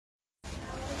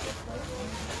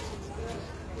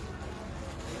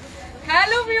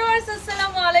Viewers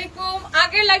আসসালামু আলাইকুম।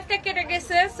 আগের লাইভটা কেটে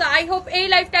গেছে, সো আই হোপ এই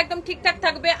লাইভটা একদম ঠিকঠাক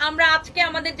থাকবে। আমরা আজকে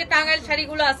আমাদের যে টাঙ্গাইল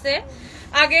শাড়িগুলো আছে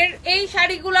আগের এই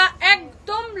শাড়িগুলো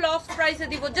একদম লস প্রাইসে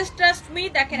দিব, জাস্ট ট্রাস্ট মি।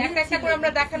 দেখেন একটা একটা করে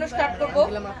আমরা দেখানো স্টার্ট করব।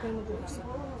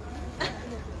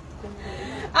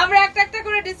 আমরা একটা একটা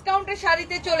করে ডিসকাউন্টের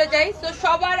শাড়িতে চলে যাই। তো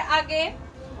সবার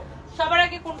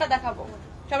আগে কোনটা দেখাবো?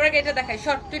 সবার আগে এটা দেখাই।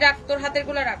 শর্ট তুই রাখ, তোর হাতের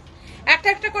গুলো রাখ। একটা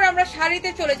একটা করে আমরা শাড়িতে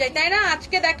চলে যাই, তাই না?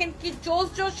 আজকে দেখেন কি জোস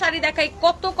জোস শাড়ি দেখাই,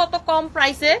 কত কত কম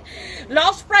প্রাইসে,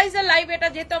 লস প্রাইসের লাইভ এটা।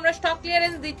 যেহেতু আমরা স্টক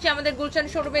ক্লিয়ারেন্স দিচ্ছি আমাদের গুলশান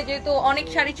শোরুমে, যেহেতু অনেক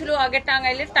শাড়ি ছিল আগে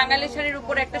টাঙ্গাইলের শাড়ির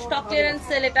উপরে একটা স্টক ক্লিয়ারেন্স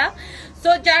সেল এটা।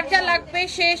 সো যার যা লাগবে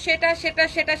সে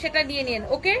সেটা নিয়ে নিন,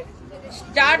 ওকে?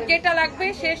 যার যেটা লাগবে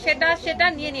সে সেটা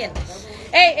নিয়ে নিন।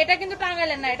 এই এটা কিন্তু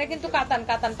টাঙ্গাইলের না, এটা কিন্তু কাতান।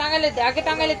 টাঙ্গাইলের দে, আগে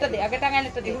টাঙ্গাইলেরটা দে।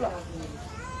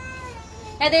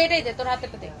 হ্যাঁ দে, এটাই দে, তোর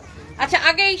হাতেটা দে। আচ্ছা,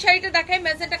 আগে এই শাড়িটা দেখাই,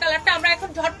 ম্যাজেন্টা কালারটা। আমরা এখন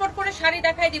ঝটপট করে শাড়ি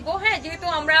দেখাই দিব। হ্যাঁ, যেহেতু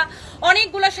আমরা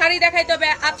অনেকগুলো শাড়ি দেখাই, তবে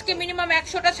আজকে মিনিমাম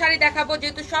 100টা শাড়ি দেখাবো,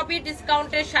 যেহেতু সবই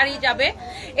ডিসকাউন্টের শাড়ি যাবে।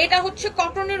 এটা হচ্ছে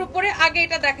কটনের উপরে। আগে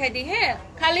এটা দেখাই দিই। হ্যাঁ,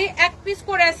 খালি এক পিস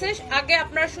করে আছে, আগে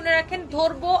আপনারা শুনে রাখেন,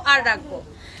 ধরবো আর রাখবো।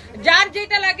 যার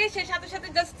যেটা লাগে সে সাথে সাথে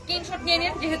জাস্ট স্ক্রিনশট নিয়ে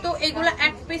নিন, যেহেতু এগুলো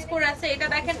এক পিস করে আছে। এটা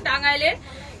দেখেন টাঙ্গাইলের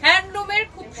হ্যান্ডলুমের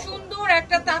খুব সুন্দর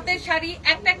একটা তাঁতের শাড়ি।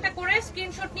 একটা একটা করে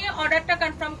স্ক্রিনশট নিয়ে অর্ডারটা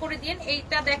কনফার্ম করে দিন।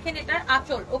 এইটা দেখেন, এটার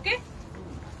আঁচল, ওকে?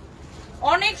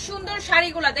 অনেক সুন্দর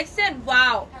শাড়িগুলা দেখছেন,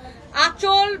 ওয়াও।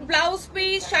 আঁচল, ব্লাউজ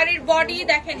পিস, শাড়ির বডি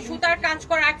দেখেন, সুতার কাজ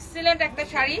করা এক্সিলেন্ট একটা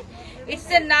sari. It's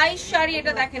a nice sari.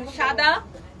 এটা দেখেন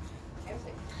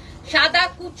সাদা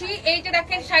কুচি। এইটা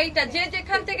দেখেন শাড়িটা। যে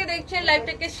যেখান থেকে দেখছেন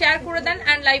লাইভটাকে শেয়ার করে দেন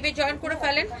এন্ড লাইভে জয়েন করে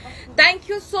ফেলেন। Thank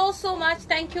you so much.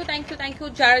 Thank you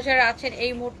যারা আছেন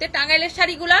এই মুহূর্তে। টাঙ্গাইলের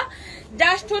শাড়িগুলা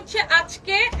জাস্ট হচ্ছে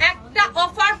আজকে একটা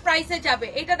অফার প্রাইসে যাবে।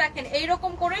 এটা দেখেন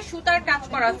এইরকম করে সুতার কাজ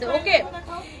করা আছে, ওকে?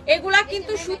 এগুলা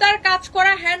কিন্তু সুতার কাজ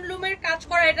করা, হ্যান্ডলুমের কাজ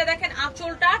করা। এটা দেখেন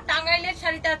আঁচলটা। টাঙ্গাইলের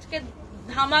শাড়িটা আজকে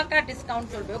ধামাকা ডিসকাউন্ট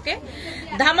চলবে, ওকে?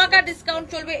 ধামাকা ডিসকাউন্ট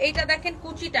চলবে। এইটা দেখেন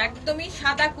কুচিটা একদমই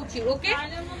সাদা কুচি, ওকে?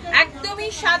 একদমই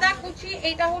সাদা কুচি।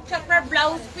 এইটা হচ্ছে আপনার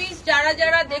ব্লাউজ পিস।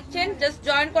 যারা দেখছেন জাস্ট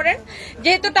জয়েন করেন।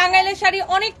 যেহেতু টাঙ্গাইলের শাড়ি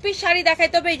অনেক পিস শাড়ি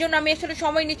দেখাইতে হবে, এই জন্য আমি আসলে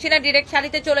সময় নিচ্ছি না, ডিরেক্ট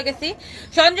শাড়িতে চলে গেছি।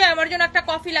 সঞ্জয়, আমার জন্য একটা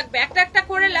কফি লাগবে। একটা একটা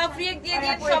করে লাভ রিয়েক্ট দিয়ে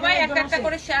দিন সবাই, একটা একটা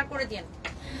করে শেয়ার করে দিন।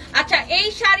 আচ্ছা, এই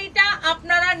শাড়িটা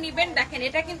আপনারা নিবেন। দেখেন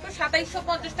এটা কিন্তু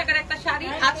 2750 টাকার একটা শাড়ি।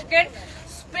 আজকের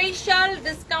special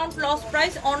discount loss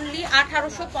price only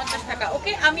 1850 টাকা,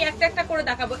 ওকে? আমি একটা একটা করে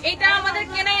দেখাবো। এটা আমাদের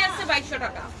কেনাই আছে 2200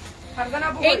 টাকা।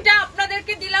 এইটা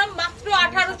আপনাদেরকে দিলাম মাত্র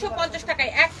 1850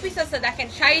 টাকায়। এক পিস আছে। দেখেন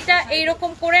শাড়িটা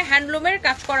এইরকম করে হ্যান্ডলুমের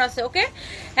কাজ করা আছে, ওকে?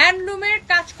 হ্যান্ডলুমের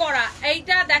কাজ করা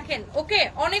এইটা দেখেন, ওকে?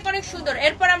 অনেক অনেক সুন্দর।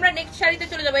 এরপর আমরা নেক্সট শাড়িতে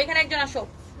চলে যাবো। এখানে একজন আসো,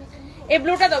 এই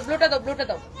ব্লুটা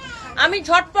দাও। আমি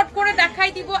ঝটপট করে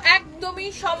দেখাই দিব, একদমই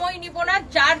সময় নিব না।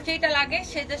 যার যেটা লাগে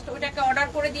সে জাস্ট ওইটাকে অর্ডার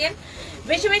করে দিন।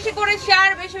 বেশি বেশি করে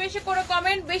শেয়ার, বেশি বেশি করে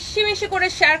কমেন্ট, বেশি বেশি করে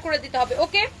শেয়ার করে দিতে হবে,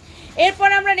 ওকে? এরপর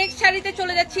আমরা নেক্সট শাড়িতে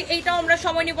চলে যাচ্ছি। এইটাও আমরা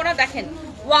সময় নিব না। দেখেন,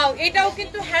 ওয়াও, এটাও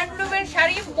কিন্তু হ্যান্ডলুমের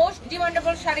শাড়ি, মোস্ট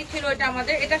ডিমান্ডেবল শাড়ি ছিল এটা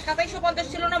আমাদের। এটা 2750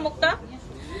 ছিল না মুক্তা?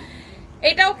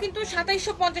 এটাও কিন্তু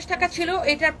 2750 টাকা ছিল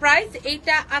এটার প্রাইস।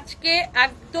 এইটা আজকে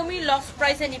একদমই লস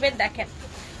প্রাইসে নিবেন। দেখেন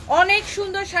অনেক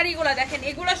সুন্দর শাড়িগুলা দেখেন,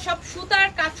 এগুলা সব সুতার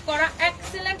কাজ করা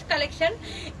এক্সিলেন্ট কালেকশন।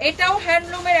 এটাও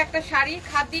হ্যান্ডলুমের একটা শাড়ি,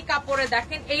 খাদি কাপড়ে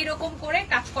দেখেন এইরকম করে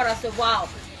কাজ করা আছে। ওয়াও,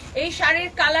 এই শাড়ির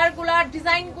কালার গুলা,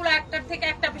 ডিজাইন গুলা একটার থেকে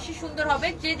একটা বেশি সুন্দর হবে।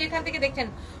 যে যেখান থেকে দেখছেন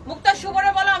মুক্তা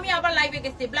সুবরে বলো, আমি আবার লাইভে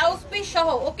গেছি। ব্লাউজ পিস সহ,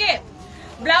 ওকে?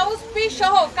 ব্লাউজ পিস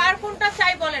সহ কার কোনটা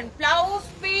চাই বলেন? ব্লাউজ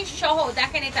পিস সহ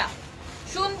দেখেন, এটা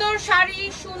সুন্দর শাড়ি,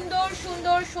 সুন্দর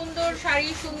শাড়ি,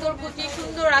 সুন্দর কুচি,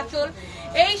 সুন্দর আঁচল।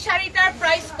 এই শাড়িটার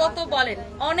প্রাইস কত বলেন?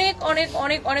 অনেক অনেক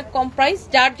অনেক অনেক কম প্রাইস।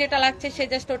 যার যেটা লাগছে সে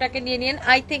জাস্ট ওটাকে নিয়ে নিন।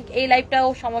 আই থিঙ্ক এই লাইভটাও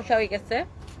সমস্যা হয়ে গেছে।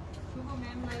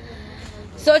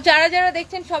 সো যারা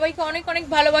দেখছেন সবাইকে অনেক অনেক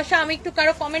ভালোবাসা। আমি একটু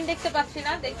কারো কমেন্ট দেখতে পাচ্ছি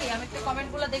না, দেখি আমি একটু কমেন্ট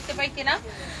গুলো দেখতে পাই কিনা।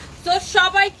 তো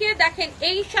সবাইকে দেখেন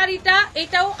এই শাড়িটা,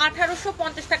 এটাও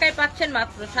 1850 টাকায় পাচ্ছেন।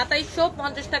 মাত্র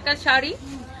 2750 টাকার শাড়ি,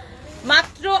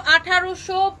 মাত্র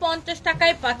 1850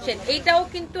 টাকায় পাচ্ছেন। এইটাও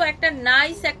কিন্তু একটা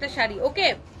নাইস একটা শাড়ি, ওকে?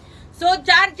 সো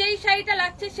যার যেই শাড়িটা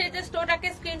লাগছে সে জাস্ট ওটাকে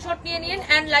স্ক্রিনশট নিয়ে নিন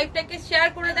এন্ড লাইভটাকে শেয়ার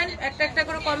করে দেন। একটা একটা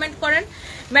করে কমেন্ট করেন,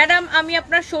 ম্যাডাম আমি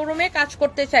আপনার শোরুমে কাজ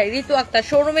করতে চাই। ঋতু আক্তার,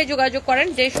 শোরুমে যোগাযোগ করেন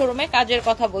যে শোরুমে কাজের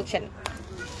কথা বলছেন।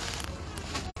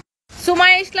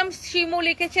 সুমাইয়া ইসলাম শিমু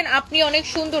লিখেছেন আপনি অনেক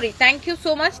সুন্দরী। Thank you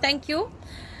so much, thank you.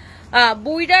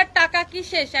 বুইড়ার টাকা কি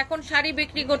শেষ? এখন শাড়ি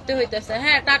বিক্রি করতে হইতেছে।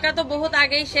 হ্যাঁ, টাকা তো বহুত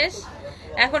আগেই শেষ,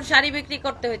 এখন শাড়ি বিক্রি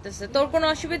করতে হইতেছে। তোর কোনো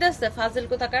অসুবিধা আছে ফাজিল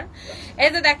কোথাকার? এই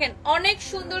যে দেখেন অনেক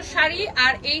সুন্দর শাড়ি,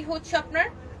 আর এই হচ্ছে আপনার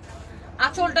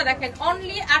আঁচলটা দেখেন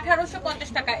অনলি 1850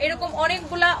 টাকা। এরকম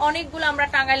অনেকগুলা আমরা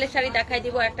টাঙ্গাইলের শাড়ি দেখাই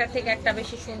দিব, একটার থেকে একটা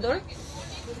বেশি সুন্দর।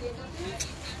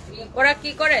 ওরা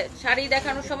কি করে শাড়ি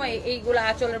দেখানোর সময় এইগুলো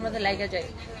আঁচলের মধ্যে লাগা যায়।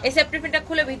 এই সেফটি পিনটা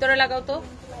খুলে ভিতরে লাগাও তো,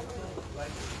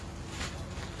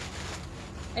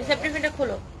 এই সেফটি পিনটা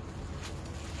খুলো,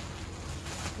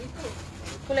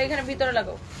 খুলে এখানে ভিতরে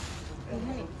লাগাও।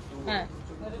 হ্যাঁ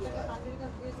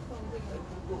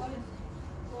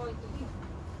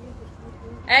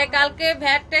এই কালকে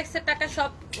ভ্যাট ট্যাক্সের টাকা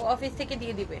সব অফিস থেকে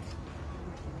দিয়ে দিবে।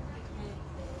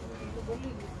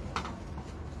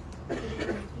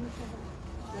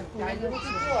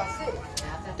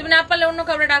 তুমি না পারলে অন্য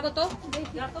কাউরে ডাকো তো।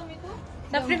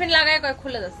 সেফটি পিন লাগায় কয়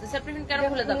খুলে যাচ্ছে, সেফটি পিন কেন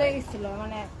খুলে দাও?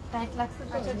 মানে টাইট লাগছে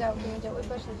তো যাও তুমি যাও ওই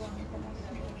পাশে যাও।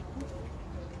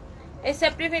 এই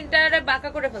সেফটি পিনটারে বাঁকা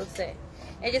করে ফেলছে,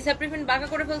 এই যে সেফটি পিন বাঁকা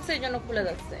করে ফেলছে এইজন্য খুলে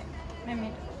যাচ্ছে।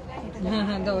 হ্যাঁ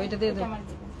হ্যাঁ দাও, এটা দিয়ে দাও।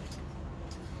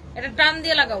 এটা টান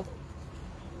দিয়ে লাগাও,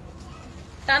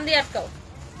 টান দিয়ে আটকাও।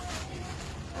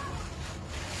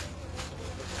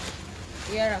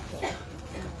 ইয়া রাখো,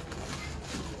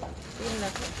 তিন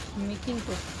রাখো, মেকিং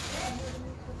তো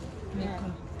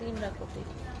 3 রাখো 3।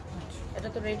 এটা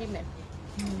তো রেডিমেড।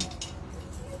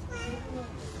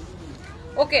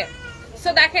 ওকে সো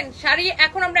দেখেন শাড়ি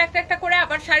এখন আমরা একটা একটা করে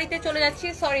আবার শাড়িতে চলে যাচ্ছি।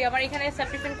 সরি আমার এখানে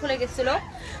সেফটি পিন খুলে গেছিল।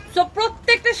 সো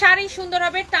প্রত্যেকটা শাড়ি সুন্দর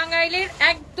হবে, টাঙ্গাইলের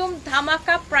একদম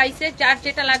ধামাকা প্রাইসে। যার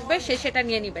যেটা লাগবে সে সেটা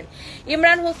নিয়ে নেবেন।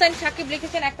 ইমরান হোসেন সাকিব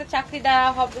লিখেছেন একটা চাকরি দেওয়া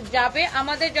হবে যাবে,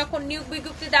 আমাদের যখন নিয়োগ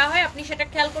বিজ্ঞপ্তি দেওয়া হয় আপনি সেটা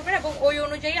খেয়াল করবেন এবং ওই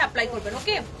অনুযায়ী অ্যাপ্লাই করবেন।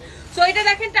 ওকে সো এটা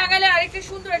দেখেন টাঙ্গাইলের আরেকটা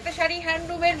সুন্দর একটা শাড়ি,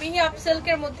 হ্যান্ডলুমের মিহি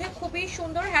আপসিল্কের মধ্যে খুবই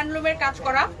সুন্দর হ্যান্ডলুমের কাজ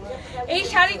করা। এই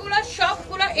শাড়িগুলো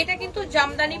সবগুলো এটা কিন্তু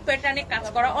জামদানি প্যাটার্নে কাজ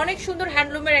করা, অনেক সুন্দর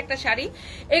হ্যান্ডলুমের একটা শাড়ি।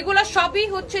 এগুলো সবই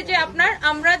হচ্ছে যে আপনার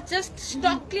আমরা জাস্ট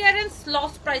স্টক ক্লিয়ারেন্স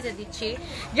লস প্রাইসে দিচ্ছি,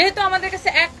 যেহেতু আমাদের কাছে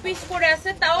এক পিস করে আছে।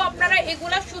 তাও আপনারা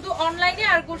এগুলা শুধু অনলাইনে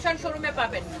আর গুলশান শোরুমে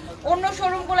পাবেন, অন্য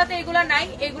শোরুম গুলাতে এগুলা নাই।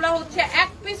 এগুলা হচ্ছে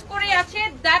এক পিস করে আছে,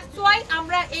 দ্যাটস ওয়াই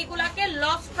আমরা এইগুলাকে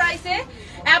লস প্রাইসে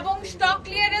এবং স্টক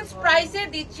ক্লিয়ারেন্স প্রাইসে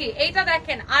দিচ্ছি। এইটা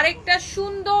দেখেন আরেকটা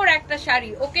সুন্দর একটা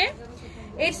sari. Okay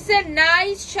it's a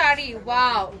nice sari,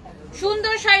 wow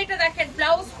সুন্দর শাড়িটা দেখেন,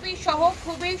 ব্লাউজ পিস সহ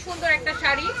খুবই সুন্দর একটা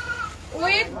sari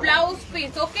with blouse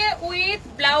piece. Okay with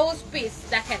blouse piece,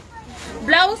 দেখেন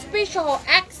ব্লাউজ পিস সহ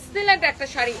এক্সিলেন্ট একটা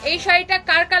শাড়ি। এই শাড়িটা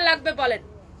কার কার লাগবে বলেন,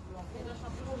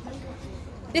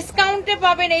 ডিসকাউন্টে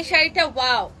পাবেন এই শাড়িটা।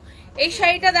 ওয়াও এই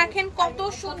শাড়িটা দেখেন কত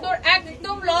সুন্দর,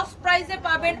 একদম লস প্রাইসে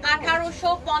পাবেন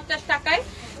 1850 টাকায়।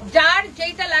 যার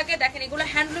যেটা লাগে দেখেন, এগুলো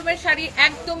হ্যান্ডলুমের শাড়ি,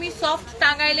 একদমই সফট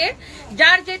টাঙ্গাইলের।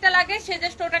 যার যেটা লাগে সে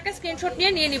জাস্ট ওটাকে স্ক্রিনশট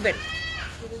নিয়ে নেবেন।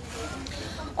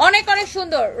 অনেক অনেক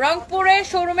সুন্দর। রংপুরে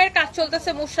শোরুমের কাজ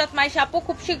চলতেছে মুশরাত মাইশা আপু,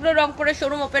 খুব শীঘ্র রংপুরে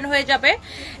শোরুম ওপেন হয়ে যাবে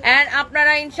এন্ড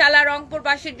আপনারা ইনশাআল্লাহ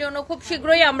রংপুরবাসীর জন্য খুব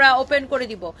শীঘ্রই আমরা ওপেন করে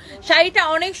দিব। শাড়িটা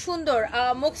অনেক সুন্দর,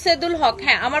 মুকসেদুল হক,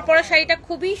 হ্যাঁ আমার পরা শাড়িটা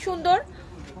খুবই সুন্দর।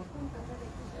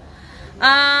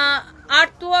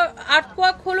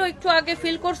 আর্টওয়ার্ক হলো একটু আগে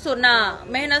ফিল করছো না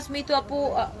মেহনাজ মিতু আপু?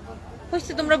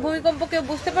 হচ্ছে তোমরা ভূমিকম্প কেউ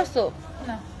বুঝতে পারছো?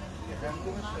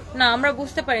 না আমরা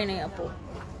বুঝতে পারি নাই আপু।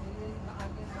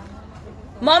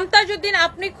 মমতাজউদ্দিন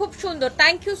আপনি খুব সুন্দর,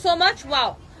 thank you so much.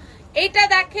 Wow এইটা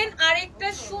দেখেন আরেকটা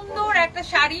সুন্দর একটা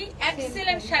শাড়ি,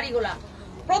 এক্সিলেন্ট শাড়িগুলা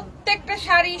প্রত্যেকটা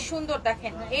শাড়ি সুন্দর।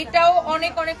 দেখেন এটাও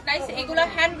অনেক অনেক নাইস। এগুলা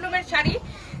হ্যান্ডলুমের শাড়ি,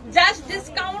 জাস্ট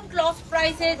ডিসকাউন্ট লস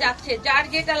প্রাইসে যাচ্ছে। যার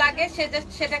যেটা লাগে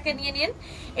সেটাকে নিয়ে নিন।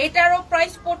 এটারও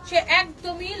প্রাইস পড়ছে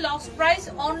একদমই লস প্রাইস,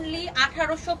 অনলি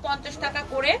 1850 টাকা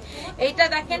করে। এটা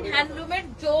দেখেন হ্যান্ডলুমের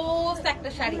জোস একটা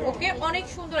শাড়ি। ওকে অনেক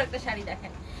সুন্দর একটা শাড়ি,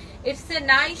 দেখেন ইটস এ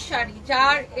নাইস শাড়ি।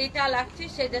 যার এটা লাগছে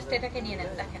সে জাস্ট এটাকে নিয়ে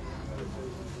নেন। দেখেন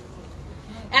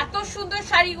এত সুন্দর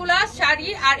শাড়িগুলা, শাড়ি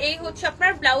আর এই হচ্ছে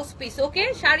আপনার ব্লাউজ পিস। ওকে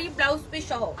শাড়ি ব্লাউজ পিস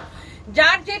সহ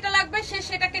যার যেটা লাগবে সে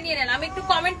সেটাকে নিয়ে নেন। আমি একটু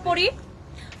কমেন্ট পড়ি।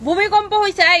 ভূমিকম্প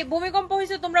হয়েছে, এই ভূমিকম্প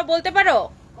হয়েছে তোমরা বলতে পারো?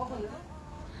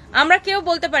 আমরা কেউ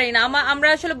বলতে পারি না, আমরা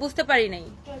আসলে বুঝতে পারি নাই।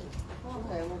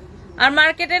 আর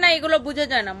মার্কেটে না এগুলো বুঝে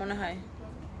যায় না মনে হয়।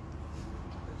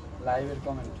 লাইভের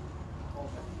কমেন্ট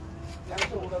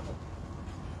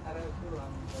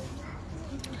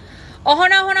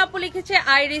অহনা আপু লিখেছে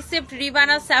I received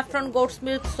Rivana saffron goat's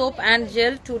milk soap and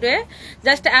gel today,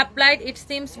 just applied, it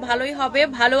seems ভালোই হবে।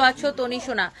 ভালো আছো তনি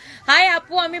সোনা? হাই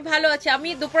আপু আমি ভালো আছি। আমি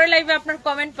দুপুরে লাইভে আপনার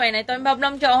কমেন্ট পাই নাই, তো আমি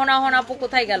ভাবলাম যে অহনা আপু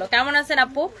কোথায় গেল। কেমন আছেন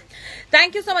আপু?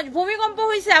 Thank you so much. ভূমিকম্প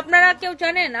হয়েছে আপনারা কেউ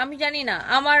জানেন? আমি জানি না,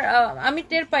 আমি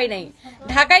টের পাই নাই।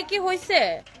 ঢাকায় কি হয়েছে?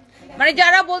 মানে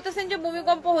যারা বলতেছেন যে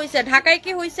ভূমিকম্প হয়েছে, ঢাকায়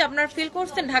কি হয়েছে আপনারা ফিল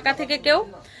করছেন ঢাকা থেকে কেউ?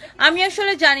 আমি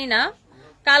আসলে জানি না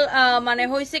কাল মানে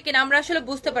হয়েছে কিনা, আমরা আসলে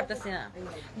বুঝতে পারতেছি না।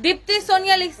 দীপ্তি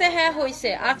সোনিয়া লিখছে হ্যাঁ হয়েছে।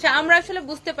 আচ্ছা আমরা আসলে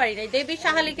বুঝতে পারি নাই। দেবী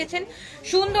সাহা লিখেছেন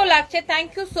সুন্দর লাগছে, thank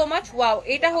you so much. Wow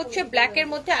এটা হচ্ছে ব্ল্যাক এর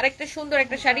মধ্যে আরেকটা সুন্দর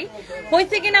একটা শাড়ি।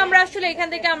 হয়েছে কিনা আমরা আসলে এখান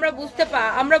থেকে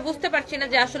আমরা বুঝতে পারছি না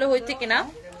যে আসলে হয়েছে কিনা।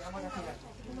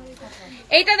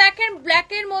 এইটা দেখেন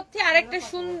ব্ল্যাকের মধ্যে আরেকটা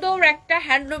সুন্দর একটা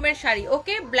হ্যান্ডলুমের শাড়ি।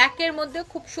 ওকে, ব্ল্যাকের মধ্যে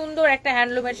খুব সুন্দর একটা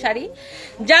হ্যান্ডলুমের শাড়ি।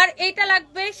 যার এটা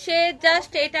লাগবে সে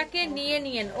জাস্ট এটাকে নিয়ে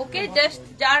নিয়েন। ওকে, জাস্ট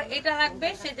যার এটা লাগবে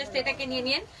সে জাস্ট এটাকে নিয়ে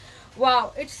নিয়েন। Wow,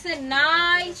 it's a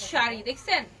nice sari.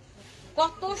 দেখছেন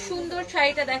কত সুন্দর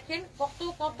শাড়িটা, দেখেন কত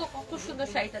কত কত সুন্দর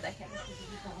শাড়িটা দেখেন,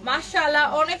 মাশাআল্লাহ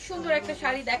অনেক সুন্দর একটা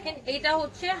শাড়ি। দেখেন এটা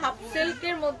হচ্ছে হাফ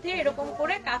সিল্কের মধ্যে এরকম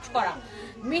করে কাজ করা,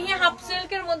 মিহি হাফ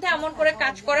সিল্কের মধ্যে এমন করে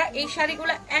কাজ করা। এই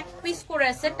শাড়িগুলো এক পিস করে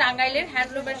আছে, টাঙ্গাইলের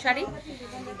হ্যান্ডলুমের শাড়ি।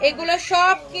 এগুলো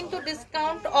সব কিন্তু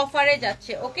ডিসকাউন্ট অফারে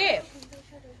যাচ্ছে। ওকে,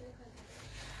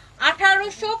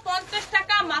 1850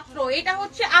 টাকা মাত্র। এটা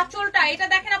হচ্ছে আঁচলটা, এটা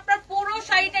দেখেন আপনার পুরো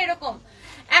শাড়িটা এরকম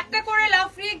একটা করে লাভ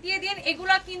রিয়েক দিয়ে দিন।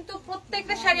 এগুলা কিন্তু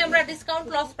প্রত্যেকটা শাড়ি আমরা ডিসকাউন্ট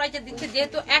লস প্রাইসে দিচ্ছি,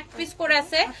 যেহেতু এক পিস করে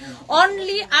আছে,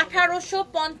 অনলি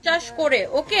 1850 করে।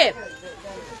 ওকে,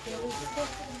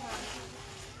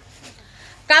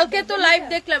 কালকে তো লাইভ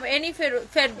দেখলাম এনি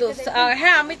ফেরদৌস।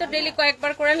 হ্যাঁ, আমি তো ডেইলি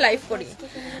কয়েকবার করে লাইভ করি।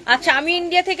 আচ্ছা, আমি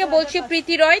ইন্ডিয়া থেকে বলছি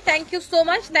প্রীতি রয়। Thank you so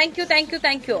much, thank you thank you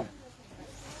thank you.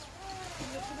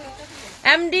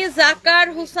 MD জাকার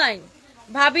Hussain,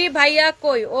 ভাবি ভাইয়া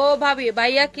কই? ও ভাবি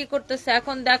ভাইয়া কি করতেছে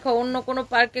এখন? দেখো অন্য কোনো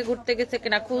পার্কে ঘুরতে গেছে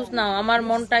কিনা, খোঁজ নাও। আমার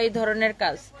মনটা এই ধরনের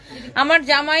কাজ। আমার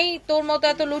জামাই তোর মতো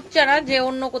এত লুচ্চা না যে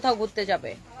অন্য কোথাও ঘুরতে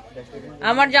যাবে।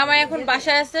 আমার জামাই এখন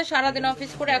বাসায় আছে, সারাদিন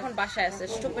অফিস করে এখন বাসায় আছে,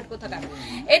 স্টুপিড কোথাকার।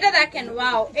 এটা দেখেন,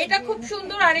 ওয়াও, এটা খুব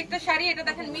সুন্দর আরেকটা শাড়ি। এটা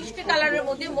দেখেন মিষ্টি কালারের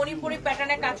মধ্যে মণিপুরি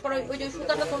প্যাটার্নে কাজ করা। ওই যে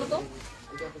সুতাটা কোনো তো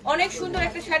অনেক সুন্দর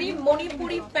একটা শাড়ি,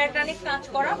 মণিপুরি প্যাটার্নে কাজ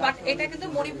করা, বাট এটা কিন্তু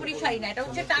মণিপুরি শাড়ি না, এটা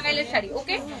হচ্ছে টাঙ্গাইলের শাড়ি।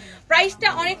 ওকে, প্রাইসটা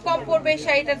অনেক কম পড়বে এই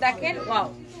শাড়িটা। দেখেন, ওয়াও,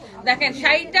 দেখেন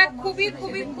শাড়িটা খুবই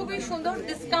খুবই খুবই সুন্দর,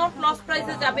 ডিসকাউন্ট লস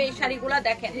প্রাইসে যাবে এই শাড়িগুলা।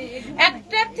 দেখেন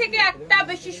একটার থেকে একটা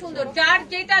বেশি সুন্দর। যার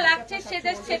যেটা লাগছে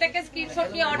সেটাকে স্ক্রিনশট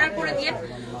নিয়ে অর্ডার করে দিন।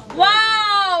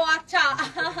 ওয়াও, আচ্ছা,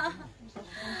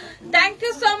 থ্যাংক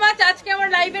ইউ সো মাচ। আজকে আমার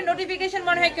লাইভের নোটিফিকেশন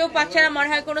মনে হয় কেউ পাচ্ছে না, মনে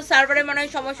হয় কোনো সার্ভারে মনে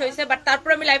হয় সমস্যা হয়েছে, বাট তারপর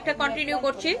আমি লাইভটা কন্টিনিউ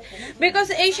করছি বিকজ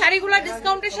এই শাড়িগুলো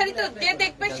ডিসকাউন্টের শাড়ি, তো যে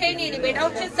দেখবে সেই নিয়ে নিবে। এটা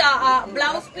হচ্ছে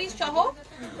ব্লাউজ পিস সহ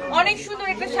অনেক সুন্দর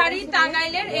একটা শাড়ি,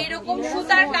 টাঙ্গাইলের এইরকম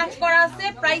সুতার কাজ করা আছে।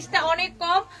 প্রাইসটা অনেক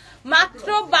কম, মাত্র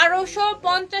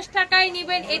 1250 টাকায়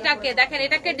নিবেন এটাকে। দেখেন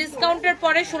এটাকে ডিসকাউন্টের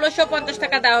পরে 1650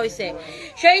 টাকা দেওয়া হয়েছে।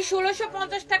 সেই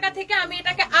 1650 টাকা থেকে আমি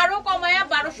এটাকে আরো কমায়া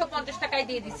 1250 টাকায়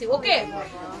দিয়ে দিছি। ওকে,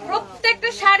 প্রত্যেকটা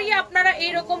শাড়ি আপনারা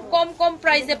এইরকম কম কম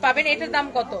প্রাইসে পাবেন। এটার দাম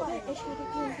কত?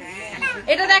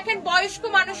 এটা দেখেন বয়স্ক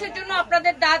মানুষের জন্য,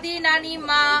 আপনাদের দাদি নানি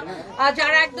মা,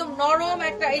 যারা একদম নরম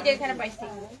একটা, এই যে এখানে পাইছি,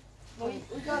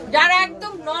 যারা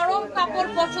একদম নরম কাপড়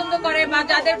পছন্দ করে বা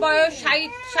যাদের বয়স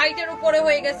 60-এর উপরে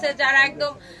হয়ে গেছে, যারা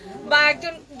একদম বা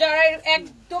একজন যারা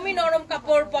একদমই নরম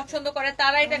কাপড় পছন্দ করে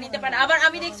তারা এটা নিতে পারে। আবার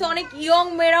আমি দেখছি অনেক ইয়ং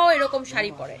মেয়েরাও এরকম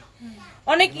শাড়ি পরে,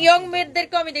 অনেক ইয়ং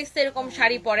মেয়েদেরকেও আমি দেখছি এরকম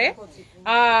শাড়ি পরে,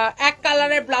 এক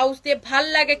কালারের ব্লাউজ দিয়ে ভাল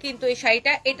লাগে কিন্তু এই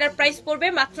শাড়িটা। এটার প্রাইস পড়বে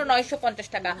মাত্র 950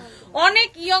 টাকা। অনেক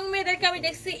ইয়ং মেয়েদেরকে আমি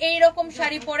দেখছি এইরকম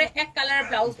শাড়ি পরে এক কালারের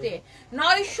ব্লাউজ দিয়ে,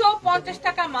 950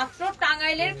 টাকা মাত্র,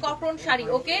 টাঙ্গাইলের কটন শাড়ি।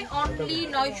 ওকে, অনলি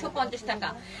 950 টাকা।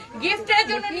 গিফটের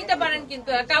জন্য নিতে পারেন, কিন্তু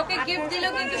কাউকে গিফট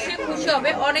দিলেও কিন্তু সে খুশি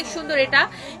হবে। অনেক সুন্দর এটা।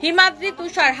 হিমাদ্রি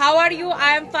তুষার, how are you?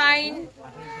 I am fine,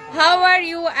 how are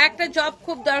you? একটা জব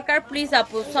খুব দরকার প্লিজ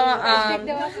আপু।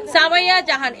 সামাইয়া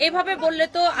জাহান, এভাবে বললে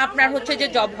তো আপনার হচ্ছে যে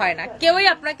জব হয় না, কেউই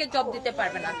আপনাকে জব দিতে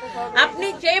পারবে না। আপনি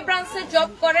যে ব্রাঞ্চে জব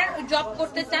করেন, জব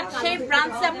করতে চান, সেই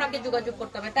ব্রাঞ্চে আপনাকে যোগাযোগ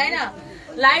করতে হবে, তাই না?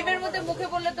 লাইভের মধ্যে মুখে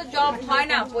বললে তো জব হয়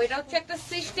না আপু। এটা হচ্ছে একটা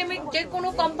সিস্টেমিক, যে কোনো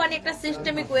কোম্পানি একটা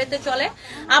সিস্টেমিক ওয়েতে চলে।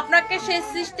 আপনাকে সেই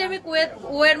সিস্টেমিক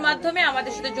ওয়ের মাধ্যমে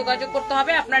আমাদের সাথে যোগাযোগ করতে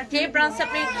হবে। আপনার যে ব্রাঞ্চে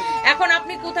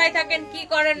আপনি কোথায় থাকেন, কি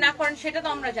করেন না করেন সেটা তো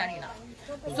আমরা জানি না।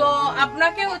 তো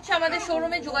আপনাকে হচ্ছে আমাদের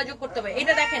শোরুমে যোগাযোগ করতে হবে।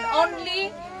 এটা দেখেন অনলি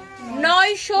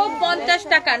 950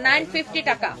 টাকা, 950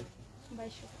 টাকা।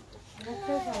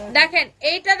 দেখেন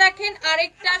এইটা দেখেন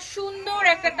আরেকটা সুন্দর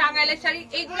একটা টাঙ্গাইলের শাড়ি।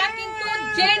 এগুলা কিন্তু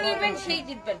যে নিবেন সেই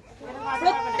জিতবেন,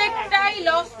 প্রত্যেকটাই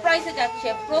লস প্রাইসে যাচ্ছে,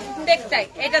 প্রত্যেকটাই।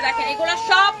 এটা দেখেন এগুলা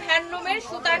সব হ্যান্ডলুমের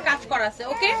সুতার কাজ করা আছে।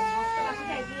 ওকে,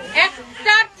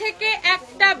 একটার থেকে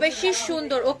একটা বেশি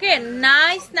সুন্দর। ওকে,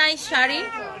 নাইস নাইস শাড়ি।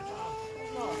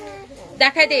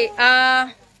 দেখাই দে,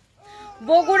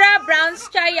 বগুড়া ব্রাঞ্চ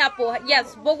চাই আপু। ইয়েস,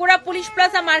 বগুড়া পুলিশ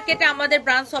প্লাজা মার্কেটে আমাদের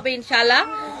ব্রাঞ্চ হবে ইনশাআল্লাহ।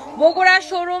 বগুড়া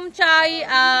শোরুম চাই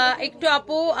একটু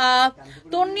আপু।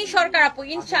 তন্নি সরকার আপু,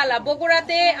 ইনশাআল্লাহ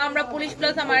বগুড়াতে আমরা পুলিশ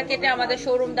প্লাজা মার্কেটে আমাদের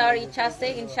শোরুম দেওয়ার ইচ্ছা আছে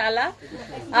ইনশাআল্লাহ।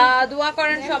 দোয়া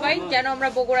করেন সবাই যেন আমরা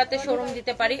বগুড়াতে শোরুম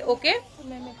দিতে পারি। ওকে,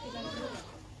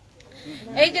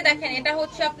 এই যে দেখেন এটা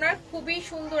হচ্ছে আপনার খুবই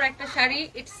সুন্দর একটা sari.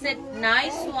 It's a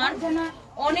nice one,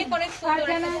 অনেক অনেক সুন্দর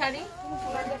একটা শাড়ি।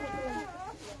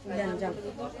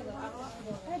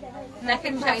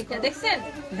 দেখেন শাড়িটা দেখছেন,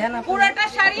 পুরোটা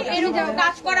শাড়ি এরকম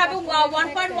কাজ করা এবং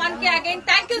 1.1 কে again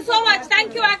thank you so much, thank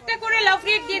you. একটা করে লাভ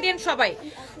রেট দিয়ে দিন সবাই।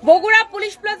 বগুড়া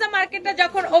পুলিশ প্লাজা মার্কেটটা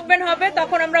যখন ওপেন হবে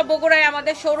তখন আমরা বগুড়ায়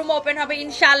আমাদের শোরুম ওপেন হবে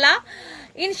ইনশাআল্লাহ,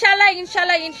 ইনশাআল্লাহ,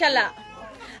 ইনশাআল্লাহ, ইনশাআল্লাহ।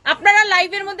 আপনারা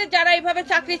লাইভের মধ্যে যারা এইভাবে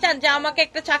চাকরি চান যে আমাকে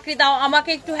একটা চাকরি দাও, আমাকে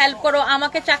একটু হেল্প করো,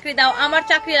 আমাকে চাকরি দাও, আমার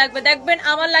চাকরি লাগবে, দেখবেন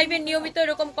আমার লাইভে নিয়মিত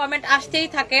এরকম কমেন্ট আসতেই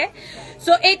থাকে।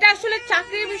 সো এটা আসলে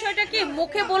চাকরির বিষয়টা কি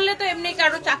মুখে বললে তো এমনি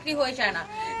কারো চাকরি হয়ে যায় না।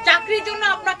 চাকরির জন্য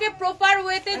আপনাকে প্রপার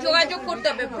ওয়েতে যোগাযোগ করতে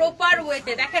হবে, প্রপার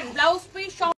ওয়েতে। দেখেন ব্লাউজ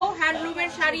পিস সহ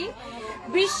হ্যান্ডলুমের শাড়ি,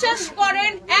 বিশ্বাস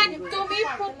করেন একদমই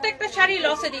প্রত্যেকটা শাড়ি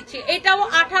লসে দিচ্ছি। এটাও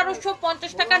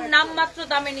 1850 টাকার নামমাত্র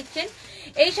দামে নিচ্ছেন।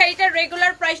 এই শাড়িটার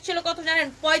রেগুলার প্রাইস ছিল কত জানেন?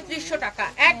 3500 টাকা,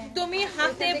 একদমই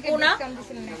হাতে বোনা।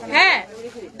 হ্যাঁ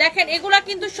দেখেন এগুলা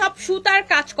কিন্তু সব সুতার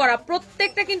কাজ করা,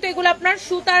 প্রত্যেকটা কিন্তু এগুলো আপনার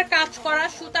সুতার কাজ করা,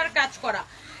 সুতার কাজ করা।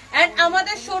 এন্ড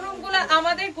আমাদের শোরুম গুলা,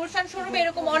 আমাদের গুলশান শোরুমে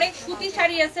এরকম অনেক সুতি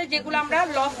শাড়ি আছে যেগুলো আমরা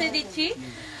লসে দিচ্ছি।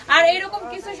 আর এরকম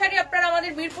কিছু শাড়ি আপনারা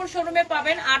আমাদের মিরপুর শোরুমে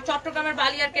পাবেন, আর চট্টগ্রামের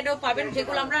বালিয়ারকেটেও পাবেন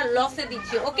যেগুলো আমরা লসে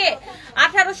দিচ্ছি। ওকে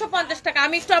 1850 টাকা।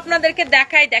 আমি একটু আপনাদেরকে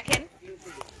দেখাই, দেখেন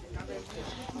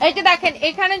এই যে দেখেন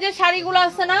এখানে যে শাড়িগুলো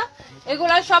আছে না,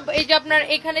 এগুলা সব এই যে আপনার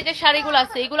এখানে যে শাড়িগুলো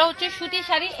আছে এগুলো হচ্ছে সুতি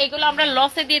শাড়ি, এগুলো আমরা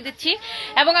লসে দিয়ে দিচ্ছি।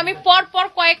 এবং আমি পর পর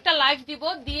কয়েকটা লাইভ দিব,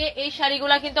 দিয়ে এই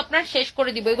শাড়িগুলা কিন্তু আপনার শেষ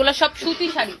করে দিব। এগুলো সব সুতি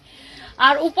শাড়ি।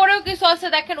 আর উপরেও কিছু আছে,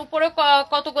 দেখেন উপরে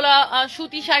কতগুলা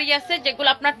সুতি শাড়ি আছে যেগুলো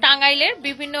আপনার টাঙ্গাইলের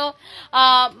বিভিন্ন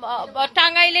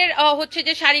টাঙ্গাইলের হচ্ছে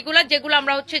যে শাড়িগুলা যেগুলো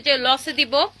আমরা হচ্ছে যে লসে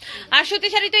দিব। আর সুতি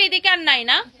শাড়ি তো এদিকে আর নাই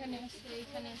না।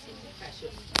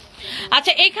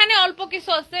 আচ্ছা এখানে অল্প কিছু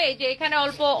আছে, এই যে এখানে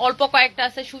অল্প অল্প কয়েকটা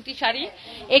আছে সুতি শাড়ি,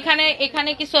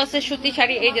 এখানে কিছু আছে সুতি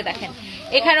শাড়ি। এই যে দেখেন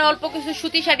এখানে অল্প কিছু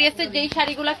সুতি শাড়ি আছে, যেই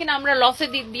শাড়িগুলা কিনা আমরা লসে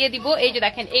দিয়ে দিব। এই যে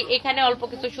দেখেন এখানে অল্প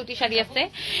কিছু সুতি শাড়ি আছে।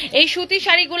 এই সুতি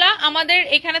শাড়িগুলা আমাদের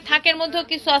এখানে থাকের মধ্যেও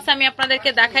কিছু আছে, আমি আপনাদেরকে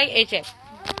দেখাই।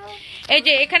 এই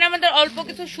যে এখানে আমাদের অল্প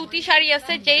কিছু সুতি শাড়ি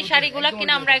আছে, যেই শাড়িগুলা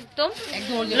কিনা আমরা একদম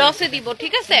লসে দিব,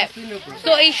 ঠিক আছে।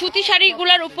 তো এই সুতি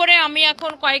শাড়িগুলার উপরে আমি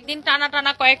এখন কয়েকদিন টানা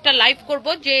টানা কয়েকটা লাইভ করব,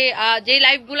 যে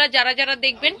লাইভগুলা যারা যারা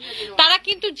দেখবেন তারা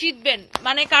কিন্তু জিতবেন।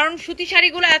 মানে কারণ সুতি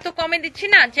শাড়িগুলো এত কমে দিচ্ছি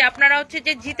না যে আপনারা হচ্ছে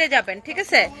যে জিতে যাবেন, ঠিক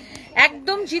আছে,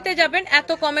 একদম জিতে যাবেন, এত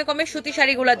কমে কমে সুতি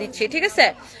শাড়িগুলা দিচ্ছি, ঠিক আছে।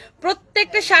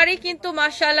 প্রত্যেকটা শাড়ি কিন্তু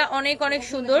মাশাআল্লাহ অনেক অনেক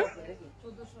সুন্দর।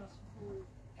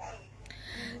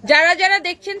 যারা যারা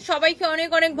দেখছেন সবাইকে অনেক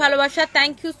অনেক ভালোবাসা,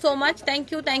 thank you so much, thank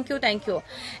you, thank you, thank you.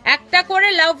 একটা করে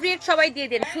লাভ রেট সবাই দিয়ে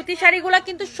দিন। সুতি শাড়িগুলা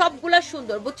কিন্তু সবগুলা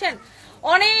সুন্দর, বুঝছেন।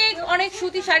 অনেক অনেক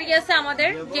সুতি শাড়ি আছে আমাদের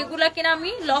যেগুলা কিনা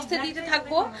আমি লসে দিতে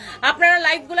থাকবো। আপনারা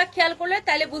লাইভগুলা খেয়াল করলে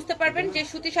তাহলে বুঝতে পারবেন যে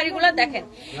সুতি শাড়িগুলা দেখেন।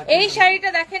 এই শাড়িটা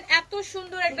দেখেন এত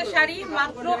সুন্দর একটা শাড়ি,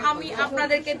 মাত্র আমি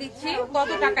আপনাদেরকে দিচ্ছি কত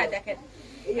টাকায়। দেখেন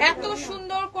এত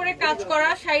সুন্দর করে কাজ করা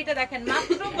শাড়িটা দেখেন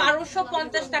মাত্র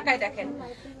 1250 টাকায়। দেখেন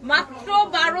মাত্র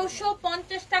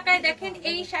 1250 টাকায় দেখেন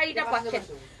এই শাড়িটা পাচ্ছেন।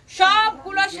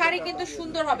 সবগুলো শাড়ি কিন্তু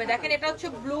সুন্দর হবে। দেখেন এটা হচ্ছে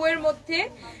ব্লু এর মধ্যে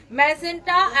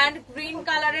ম্যাজেন্টা এন্ড গ্রিন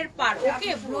কালারের পার। ওকে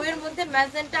ব্লু এর মধ্যে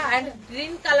ম্যাজেন্টা এন্ড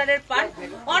গ্রিন কালারের পার,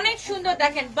 অনেক সুন্দর।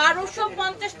 দেখেন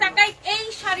 1250 টাকায় এই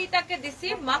শাড়িটাকে দিছি,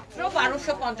 মাত্র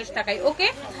 1250 টাকায়। ওকে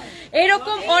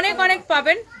এরকম অনেক অনেক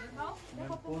পাবেন।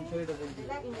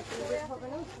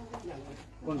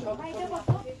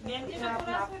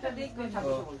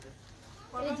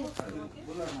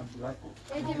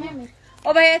 ও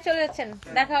ভাইয়া চলে যাচ্ছেন,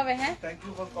 দেখা হবে। হ্যাঁ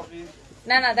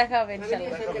না না দেখা হবে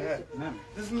ইনশাআল্লাহ।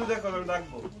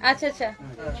 আচ্ছা আচ্ছা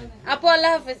আপু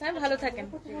আল্লাহ হাফেজ, হ্যাঁ ভালো থাকেন।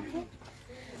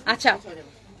 আচ্ছা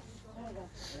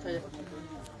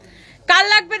কাল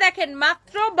লাগবে দেখেন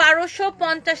মাত্র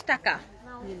 1250 টাকা।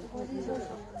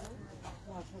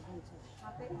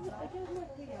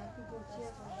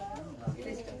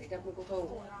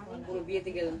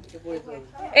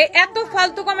 এত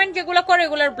ফালতু কমেন্ট যেগুলো করে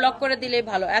এগুলোর ব্লক করে দিলেই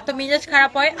ভালো, এত মেজাজ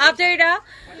খারাপ হয়। আজেরা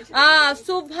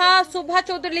শুভা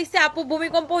চৌধুরী লিখছে আপু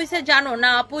ভূমিকম্প হয়েছে জানো না?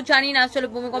 আপু জানি না আসলে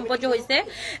ভূমিকম্প যে হয়েছে,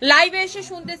 লাইভে এসে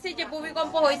শুনতেছি যে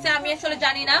ভূমিকম্প হয়েছে, আমি আসলে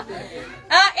জানি না।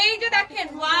 এই যে দেখেন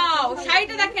ওয়াও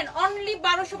শাড়িটা দেখেন অনলি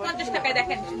 1250 টাকায়।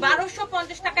 দেখেন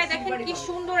 1250 টাকায় দেখেন কি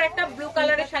সুন্দর একটা ব্লু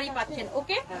কালারের শাড়ি পাচ্ছেন।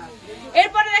 ওকে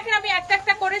এরপরে দেখেন আমি একটা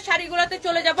একটা করে শাড়িগুলোতে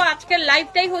চলে যাব। আজকের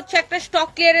লাইভটাই হচ্ছে একটা স্টক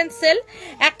ক্লিয়ারেন্স সেল,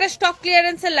 একটা স্টক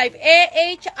ক্লিয়ারেন্সের লাইভ।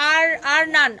 AHR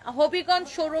নান হবিগঞ্জ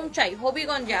শোরুম চাই,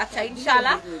 হবিগঞ্জে। আচ্ছা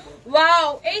ইনশাআল্লাহ। ওয়াও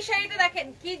এই শাড়িটা দেখেন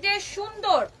কি যে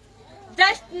সুন্দর,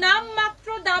 জাস্ট নাম মাত্র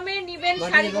দামে নিবেন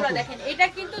শাড়িগুলো দেখেন। এটা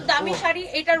কিন্তু দামি শাড়ি,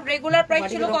 এটার রেগুলার প্রাইস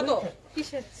ছিল কত?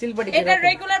 এটার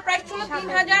রেগুলার প্রাইস ছিল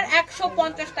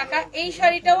 3150 টাকা। এই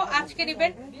শাড়িটাও আজকে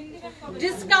নিবেন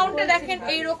ডিসকাউন্টে দেখেন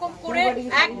এইরকম করে,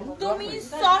 একদমই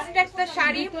সফট একটা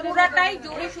শাড়ি, পুরাটাই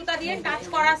জরি সুতা দিয়ে কাজ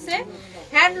করা আছে,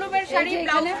 হ্যান্ডলুমের শাড়ি,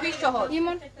 ব্লাউজ পিস সহ।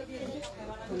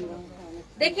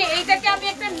 দেখে এইটাকে আমি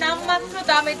একটা নাম মাত্র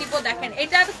দামে দিব দেখেন,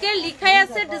 এটাকে লিখাই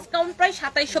আছে ডিসকাউন্ট প্রাইস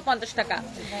 2750 টাকা।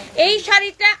 এই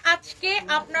শাড়িটা আজকে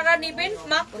আপনারা নেবেন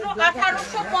মাত্র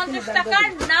 1850 টাকার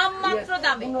নাম মাত্র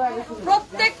দামে,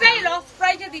 প্রত্যেকটাই লস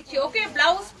প্রাইসে দিচ্ছি। ওকে,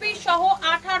 ব্লাউজ পিস সহ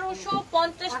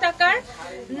 1850 টাকার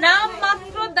নাম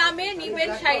মাত্র দামে নিবেন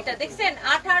শাড়িটা। দেখছেন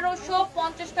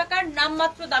 1850 টাকার নাম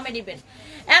মাত্র দামে নিবেন।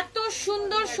 এত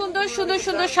সুন্দর সুন্দর সুন্দর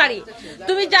সুন্দর শাড়ি,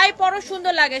 তুমি যাই পরো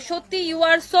সুন্দর লাগে সত্যি। You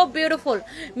R so beautiful.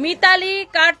 Mitali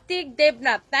Kartik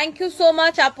Debnath, thank you so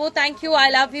much আপু, thank you, I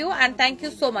love you and thank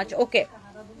you so much. ওকে,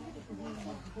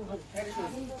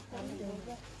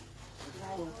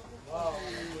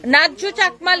 নাজ্জু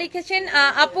চাকমা লিখেছেন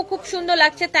আপু খুব সুন্দর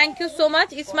লাগছে, thank you so much.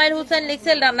 Ismail Hossain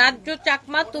লিখছেন নাজ্জু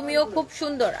চাকমা তুমিও খুব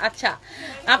সুন্দর। আচ্ছা,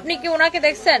 আপনি কি ওনাকে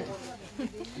দেখছেন?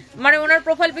 মানে ওনার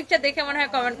প্রোফাইল পিকচার দেখে মনে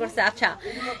হয় কমেন্ট করছে। আচ্ছা,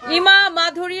 ইমা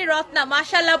মাধুরী রত্না,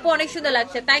 মাশাআল্লাহ আপু অনেক সুন্দর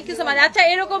লাগছে, থ্যাংক ইউ সো মাচ। আচ্ছা,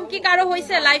 এরকম কি কারো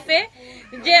হয়েছে লাইফে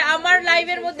যে আমার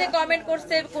লাইভের মধ্যে কমেন্ট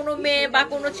করছে কোনো মেয়ে বা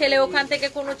কোনো ছেলে, ওখান থেকে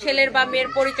কোনো ছেলের বা মেয়ের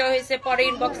পরিচয় হয়েছে, পরে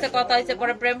ইনবক্সে কথা হয়েছে,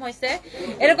 পরে প্রেম হয়েছে,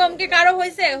 এরকম কি কারো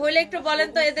হয়েছে? হইলে একটু বলেন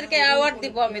তো, এদেরকে অ্যাওয়ার্ড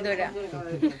দিব আমি ধরে।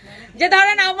 যে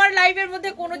ধরেন আমার লাইভের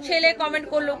মধ্যে কোনো ছেলে কমেন্ট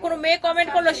করলো, কোনো মেয়ে কমেন্ট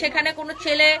করলো, সেখানে কোনো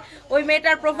ছেলে ওই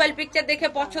মেয়েটার প্রোফাইল পিকচার দেখে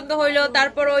পছন্দ হইলো,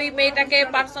 তারপর ওই মেয়েটাকে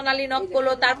পার্সোনালি নক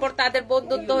করলো, তারপর তাদের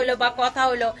বন্ধুত্ব হইলো বা কথা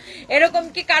হইলো, এরকম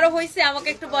কি কারো হয়েছে? আমাকে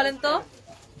একটু বলেন তো।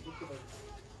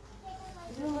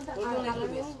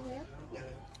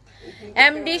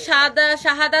 এমডি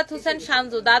শাহাদাত হোসেন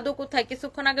সানজু, দাদু কোথায়?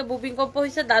 কিছুক্ষণ আগে ভূমিকম্প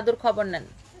হয়েছে, দাদুর খবর নেন।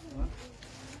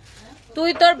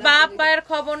 তুই তোর বাপ মায়ের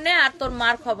খবর নে আর তোর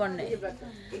মার খবর নে।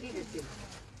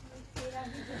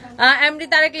 এমডি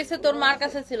তারেক লিখছে তোর মার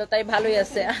কাছে ছিল তাই ভালোই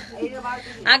আছে।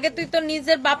 আগে তুই তোর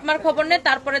নিজের বাপ মার খবর নে,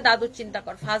 তারপরে দাদুর চিন্তা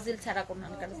কর। ফাজিল ছাড়া কোন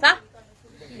হানকার।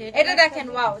 এটা দেখেন,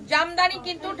 ওয়াও, জামদানি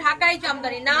কিন্তু ঢাকাই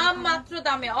জামদানি, নাম মাত্র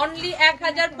দামে অনলি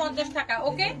 1050 টাকা।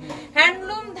 ওকে,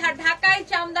 হ্যান্ডলুম ঢাকাই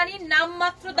জামদানি, নাম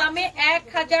মাত্র দামে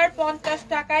 1050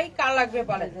 টাকায়। কার লাগবে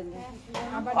বলেন?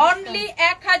 অনলি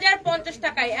 1050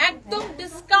 টাকায়, একদম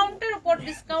ডিসকাউন্টের উপর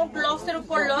ডিসকাউন্ট, লসের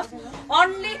উপর লস,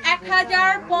 অনলি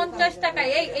 1050 টাকায়।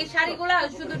 এই শাড়িগুলা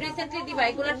শুধু রিসেন্টলি দিবা,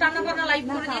 এগুলো টানা টানা লাইভ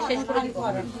করে দিয়ে শেষ করে দিব।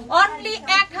 অনলি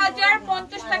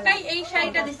 1050 টাকায় এই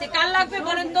শাড়িটা দিচ্ছে। কার লাগবে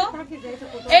বলেন তো?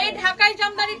 এই ঢাকাই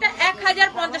জামদানিটা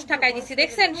 1050 টাকায় দিচ্ছি।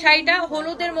 দেখছেন শাড়িটা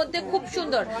হলুদের মধ্যে খুব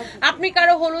সুন্দর, আপনি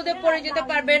কারো হলুদে পরে যেতে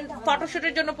পারবেন,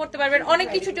 ফটোশুটের জন্য পড়তে পারবেন, অনেক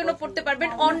কিছুর জন্য পড়তে পারবেন।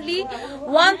 অনলি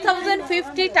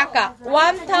 1050 টাকা,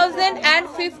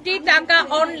 1050 টাকা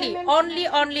অনলি, অনলি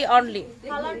অনলি অনলি।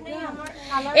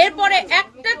 এরপরে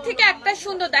একটার থেকে একটা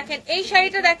সুন্দর দেখেন, এই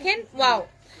শাড়িটা দেখেন, ওয়াও,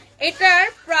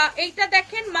 এইটা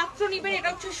দেখেন মাত্র নিবেন,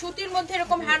 এটা হচ্ছে সুতির মধ্যে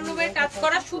এরকম হ্যান্ডলুমের কাজ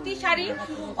করা সুতি শাড়ি,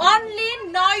 অনলি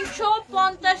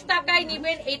 950 টাকায়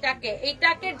নিবেন।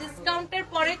 এটাকে ডিসকাউন্টের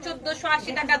পরে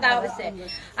 1480 টাকা দেওয়া হয়েছে,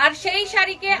 আর সেই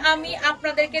শাড়িকে আমি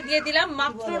আপনাদেরকে দিয়ে দিলাম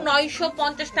মাত্র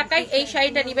 950 টাকায়। এই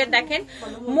শাড়িটা নিবেন, দেখেন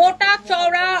মোটা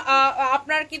চওড়া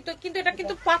আপনার, কিন্তু এটা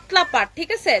কিন্তু পাতলা পাট, ঠিক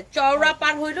আছে, চওড়া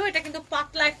পার হইলো, এটা কিন্তু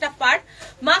পাতলা একটা পাট,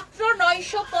 মাত্র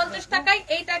 950 টাকায়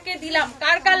এইটাকে দিলাম।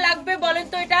 কার কার লাগবে বলেন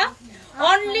তো? এটা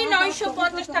অনলি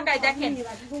 950 টাকায়। দেখেন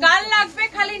কার লাগবে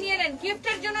খালি নিয়ে নেন,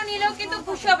 গিফটের জন্য নিলেও কিন্তু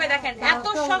খুশি হবে। দেখেন এত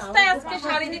সস্তায় আজকে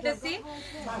শাড়ি দিতেছি,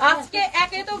 আজকে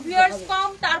একে তো ভিউয়ার্স কম,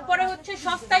 তারপরে হচ্ছে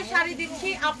সস্তায় শাড়ি দিচ্ছি।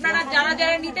 আপনারা যারা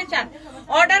যারা নিতে চান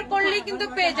অর্ডার করলেই কিন্তু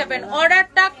পেয়ে যাবেন,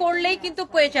 অর্ডারটা করলেই কিন্তু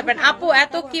পেয়ে যাবেন। আপু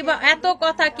এত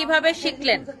কথা কিভাবে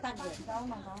শিখলেন?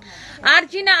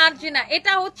 আরজিনা,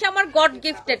 এটা হচ্ছে আমার গড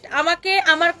গিফটেড। আমাকে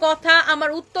আমার কথা, আমার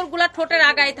উত্তরগুলা ঠোঁটের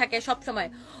আগায় থাকে সব সময়,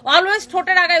 অলওয়েজ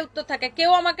ঠোঁটের আগায় উত্তর থাকে।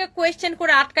 কেউ আমাকে কোয়েশ্চেন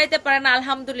করে আটকাইতে পারে না,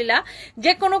 আলহামদুলিল্লাহ।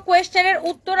 যে কোনো কোয়েশ্চেনের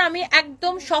উত্তর আমি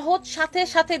একদম সহজ সাথে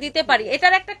সাথে দিতে পারি।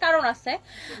 এটার একটা কারণ আছে,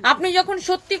 আপনি যখন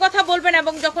সত্যি কথা বলবেন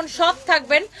এবং যখন সৎ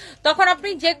থাকবেন, তখন আপনি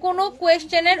যে কোনো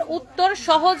কোয়েশ্চেনের উত্তর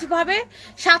সহজভাবে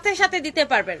সাথে সাথে দিতে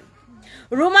পারবেন।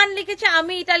 রোমান লিখেছে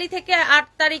আমি ইতালি থেকে, 8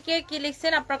 তারিখে। কি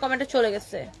লিখছেন? আপনার কমেন্টে চলে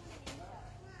গেছে,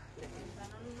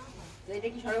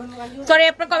 সরি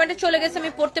আপনার কমেন্টে চলে গেছে,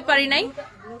 আমি পড়তে পারি নাই।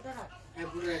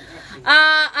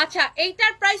 আচ্ছা,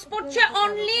 এইটার প্রাইস পড়ছে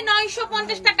অনলি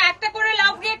 950 টাকা। একটা করে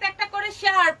লাভ রিয়েক্ট, একটা করে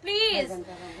শেয়ার, শেয়ার প্লিজ,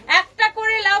 একটা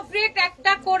করে লাভ রেট,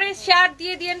 একটা করে শেয়ার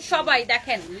দিয়ে দিন সবাই।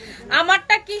 দেখেন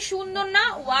আমারটা কি সুন্দর না?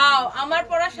 ওয়াও, আমার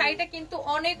পরা শাড়িটা কিন্তু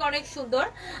অনেক অনেক সুন্দর।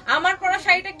 আমার পরা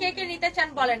শাড়িটা কে কে নিতে চান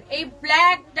বলেন? এই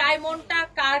ব্ল্যাক ডায়মন্ডটা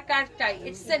কার কার চাই?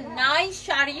 It's a nice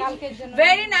sari,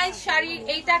 very nice sari.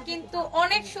 এইটা কিন্তু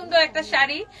অনেক সুন্দর একটা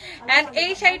শাড়ি এন্ড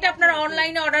এই শাড়িটা আপনারা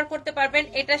অনলাইনে অর্ডার করতে পারবেন।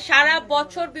 এটা সারা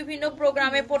বছর বিভিন্ন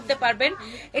প্রোগ্রামে পরতে পারবেন।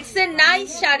 ইটস এ নাইস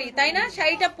শাড়ি, তাই না?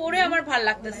 শাড়িটা পরে আমার ভালো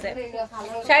লাগতেছে,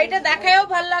 শাড়িটা দেখায়ও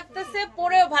ভালো লাগতেছে,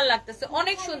 পরেও ভালো লাগতেছে,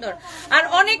 অনেক সুন্দর। আর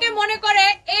অনেকে মনে করে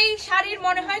এই শাড়ির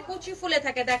মনে হয় কুচি ফুলে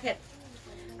থাকে। দেখেন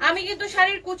আমি কিন্তু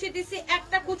শাড়ির কুচি দিছি,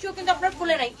 একটা কুচিও কিন্তু আপনার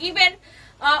ফুলে নাই। ইভেন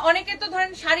অনেকে তো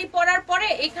ধরেন শাড়ি পরার পরে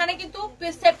এখানে কিন্তু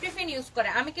সেফটি পিন ইউজ করে,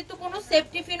 আমি কিন্তু কোনো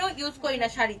সেফটি পিনও ইউজ করি না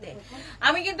শাড়িতে।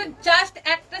 আমি কিন্তু জাস্ট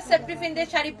একটা সেফটি পিন দিয়ে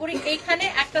শাড়ি পরি, এইখানে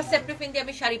একটা সেফটি পিন দিয়ে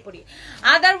আমি শাড়ি পরি,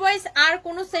 আদারওয়াইজ আর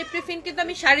কোনো সেফটি পিন কিন্তু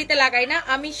আমি শাড়িতে লাগাই না।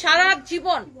 আমি সারা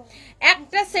জীবন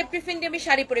একটা সেফটি পিন দিয়ে আমি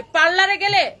শাড়ি পরি। পার্লারে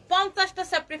গেলে 50টা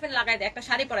সেফটি পিন লাগাই দেয় একটা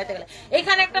শাড়ি পরাইতে গেলে,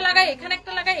 এখানে একটা লাগাই, এখানে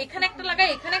একটা লাগাই, এখানে একটা লাগাই,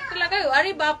 এখানে একটা লাগাই।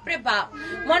 আরে বাপরে বাপ,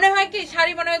 মনে হয় কি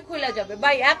শাড়ি মনে হয় খুলে যাবে।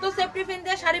 ভাই এত সেফটি পিন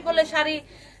দিয়ে শাড়ি পরলে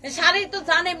শাড়ি তো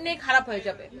জান এমনি খারাপ হয়ে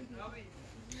যাবে।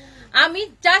 আমি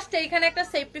জাস্ট এইখানে একটা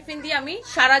সেফটি পিন দিয়ে আমি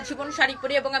সারা জীবন শাড়ি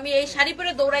পরি এবং আমি এই শাড়ি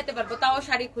পরে দৌড়াইতে পারবো, তাও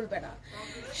শাড়ি খুলবে না।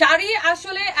 শাড়ি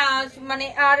আসলে মানে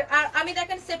আর আমি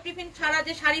দেখেন সেফটি পিন ছাড়া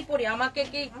যে শাড়ি পরি আমাকে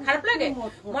কি খারাপ লাগে?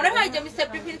 মনে হয় যে আমি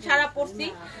সেফটি পিন ছাড়া পরছি।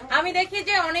 আমি দেখি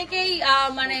যে অনেকেই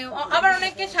মানে আবার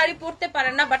অনেকে শাড়ি পরতে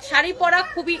পারেন না, বাট শাড়ি পরা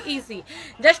খুবই ইজি।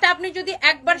 জাস্ট আপনি যদি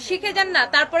একবার শিখে যান না,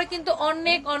 তারপরে কিন্তু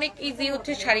অনেক অনেক ইজি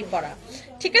হচ্ছে শাড়ি পরা।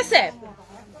 ঠিক আছে,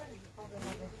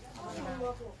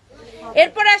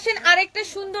 এরপর আসেন আরেকটা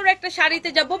সুন্দর একটা শাড়িতে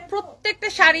যাব। প্রত্যেকটা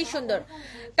শাড়ি সুন্দর।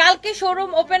 কালকে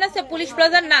শোরুম ওপেন আছে পুলিশ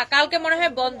প্লাজার? না, কালকে মনে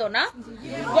হয় বন্ধ না,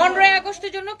 15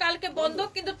 আগস্টের জন্য কালকে বন্ধ,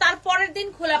 কিন্তু তার পরের দিন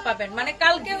খোলা পাবেন। মানে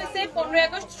কালকে হচ্ছে 15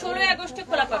 আগস্ট, 16 আগস্টে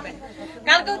খোলা পাবেন।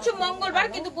 কালকে হচ্ছে মঙ্গলবার,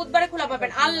 কিন্তু বুধবারে খোলা পাবেন।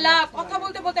 আল্লাহ, কথা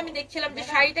বলতে বলতে আমি দেখছিলাম যে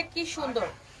শাড়িটা কি সুন্দর।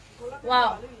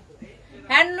 ওয়াও,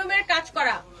 হ্যান্ডলুমের কাজ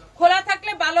করা, খোলা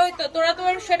থাকলে ভালো হইতো। তোরা তো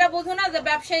সেটা বুঝো না যে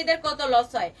ব্যবসায়ীদের কত লস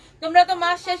হয়। তোমরা তো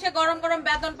মাস শেষে গরম গরম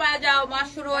বেতন পাওয়া যাও, মাস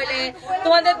শুরু হইলে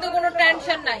তোমাদের তো কোনো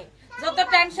টেনশন নাই। যত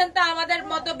টেনশন তো আমাদের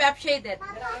মতো ব্যবসায়ীদের।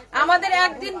 আমাদের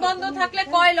একদিন বন্ধ থাকলে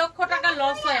কয় লক্ষ টাকা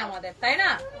লস হয় আমাদের, তাই না?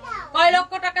 কয়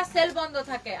লক্ষ টাকা সেল বন্ধ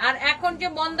থাকে। আর এখন যে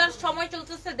মন্দার সময়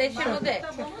চলতেছে দেশের মধ্যে,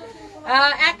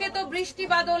 একে তো বৃষ্টি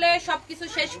বাদলে সবকিছু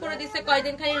শেষ করে দিচ্ছে,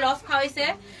 কয়দিন খালি লস খাওয়াইছে।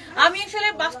 আমি আসলে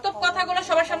বাস্তব কথাগুলো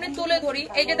সবার সামনে তুলে ধরি।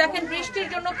 এই যে দেখেন বৃষ্টির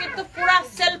জন্য কিন্তু পুরা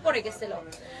সেল পড়ে গেছিল।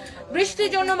 বৃষ্টির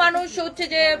জন্য মানুষ হচ্ছে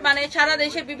যে মানে সারা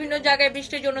দেশে বিভিন্ন জায়গায়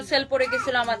বৃষ্টির জন্য সেল পড়ে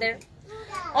গেছিল, আমাদের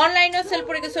অনলাইনেও সেল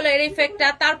পড়ে গেছিল এর ইফেক্টটা।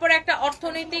 তারপরে একটা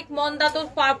অর্থনৈতিক মন্দা তো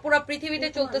পুরো পৃথিবীতে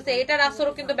চলতেছে, এটার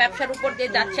আসরও কিন্তু ব্যবসার উপর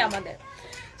দিয়ে যাচ্ছে আমাদের।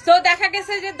 সো দেখা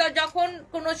গেছে যে যখন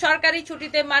কোন সরকারি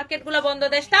ছুটিতে মার্কেট গুলা বন্ধ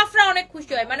দেয়, স্টাফরা অনেক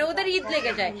খুশি হয়, মানে ওদের ঈদ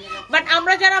লেগে যায়। বাট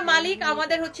আমরা যারা মালিক,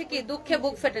 আমাদের হচ্ছে কি দুঃখে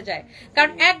বুক ফেটে যায়।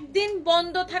 কারণ একদিন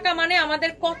বন্ধ থাকা মানে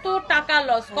আমাদের কত টাকা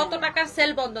লস, কত টাকার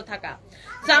সেল বন্ধ থাকা।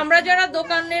 তো আমরা যারা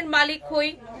দোকানের মালিক হই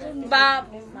বা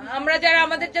আমরা যারা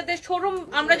আমাদের যাদের শোরুম,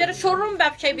 আমরা যারা শোরুম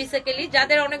ব্যবসায়ী বেসিক্যালি,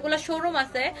 যাদের অনেকগুলো শোরুম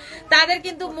আছে, তাদের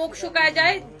কিন্তু মুখ শুকায়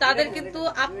যায়, তাদের কিন্তু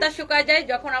আত্মা শুকায় যায়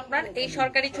যখন আপনার এই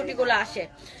সরকারি ছুটিগুলো আসে।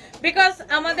 বিকজ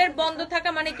আমাদের বন্ধ থাকা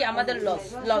মানে কি আমাদের লস,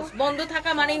 লস বন্ধ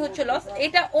থাকা মানেই হচ্ছে লস।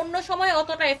 এটা অন্য সময়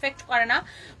অতটা এফেক্ট করে না,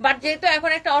 বাট যেহেতু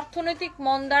এখন একটা অর্থনৈতিক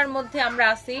মন্দার মধ্যে আমরা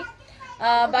আছি,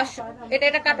 বা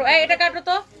এটা কাটো, এটা কাটো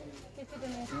তো,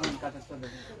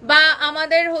 বা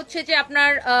আমাদের হচ্ছে যে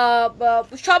আপনার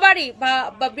সবারই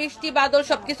বা বৃষ্টি বাদল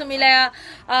সবকিছু মিলায়া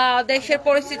দেশের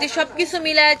পরিস্থিতি সবকিছু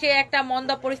মিলায়া যে একটা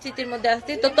মন্দা পরিস্থিতির মধ্যে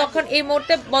আসছে, তো তখন এই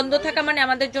মুহূর্তে বন্ধ থাকা মানে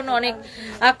আমাদের জন্য অনেক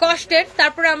কষ্টের।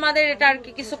 তারপরে আমাদের এটা আর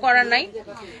কি কিছু করার নাই।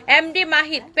 এমডি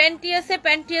মাহিদ, প্যান্টি আছে,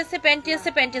 প্যান্টি আছে, প্যান্টি আছে,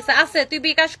 প্যান্টি আছে, আছে, তুই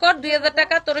বিকাশ কর 2000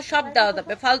 টাকা, তোর সব দেওয়া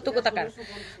যাবে। ফালতু কোথাকার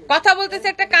কথা বলতেছে,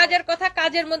 একটা কাজের কথা,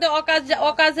 কাজের মধ্যে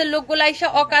অকাজের লোকগুলা এসে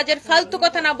অকাজের ফালতু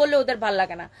কথা না বললে ওদের ভাল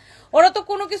লাগে না। ওরা তো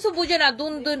কোনো কিছু বুঝে না,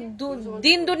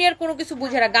 দিন দুনিয়ার কোনো কিছু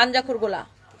বুঝে না। গাঞ্জাখোর গুলা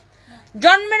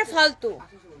জন্মের ফালতু,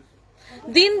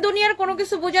 দিন দুনিয়ার কোনো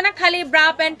কিছু বুঝে না, খালি ব্রা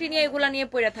প্যান্টি নিয়ে এগুলা নিয়ে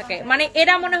পড়ে থাকে। মানে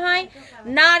এরা মনে হয়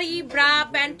নারী, ব্রা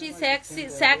প্যান্টি,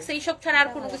 সেক্স এইসব ছাড়া আর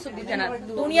কোনো কিছু বুঝে না।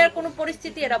 দুনিয়ার কোনো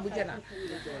পরিস্থিতি এরা বুঝে না।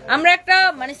 আমরা একটা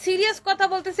মানে সিরিয়াস কথা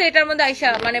বলতেছি, এটার মধ্যে আইসা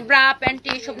মানে ব্রা প্যান্টি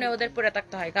এইসব নিয়ে ওদের পড়ে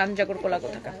থাকতে হয়। গাঞ্জাখোর কোলা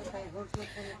কোথাকার।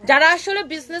 যারা আসলে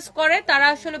বিজনেস করে তারা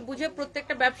আসলে বুঝে।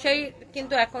 প্রত্যেকটা ব্যবসায়ী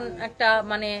কিন্তু এখন একটা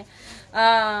মানে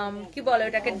কি বলে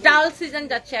এটাকে, ডাল সিজন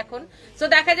যাচ্ছে এখন। তো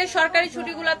দেখা যায় সরকারি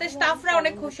ছুটিগুলোতে স্টাফরা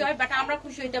অনেক খুশি হয়, বাট আমরা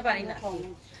খুশি হইতে পারি না।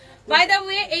 বাই দ্য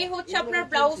ওয়ে এই হচ্ছে আপনার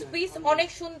ব্লাউজ পিস, অনেক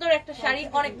সুন্দর একটা শাড়ি,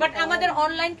 অনেক। বাট আমাদের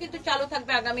অনলাইন কিন্তু চালু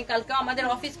থাকবে আগামী কালকে, আমাদের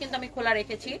অফিস কিন্তু আমি খোলা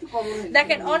রেখেছি।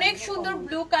 দেখেন অনেক সুন্দর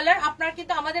ব্লু কালার। আপনার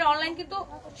কিন্তু আমাদের অনলাইন কিন্তু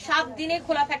 7 দিনে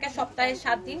খোলা থাকে, সপ্তাহে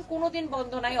 7 দিন, কোনোদিন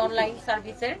বন্ধ নাই অনলাইন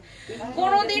সার্ভিসের,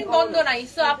 কোনোদিন বন্ধ নাই।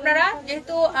 সো আপনারা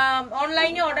যেহেতু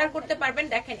অনলাইনে অর্ডার করতে পারবেন।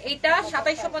 দেখেন এইটা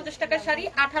 2750 টাকার শাড়ি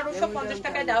 1850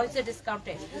 টাকায় দেওয়া হয়েছে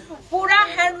ডিসকাউন্টে। পুরা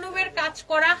হ্যান্ডলুমের কাজ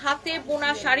করা হাতে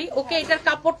বোনা শাড়ি, ওকে। এটার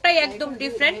কাপড়টাই একদম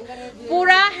ডিফারেন্ট,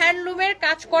 পুরা হ্যান্ডলুমের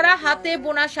কাজ করা হাতে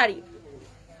বোনা শাড়ি।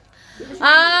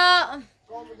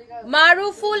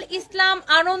 মারুফুল ইসলাম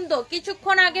আনন্দ,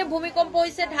 কিছুক্ষণ আগে ভূমিকম্প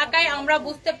হয়েছে ঢাকায়, আমরা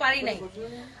বুঝতে পারি নাই,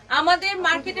 আমাদের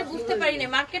মার্কেটে বুঝতে পারি নাই,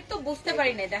 মার্কেট তো বুঝতে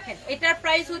পারি নাই। দেখেন এটার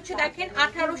প্রাইস হচ্ছে দেখেন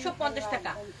 1850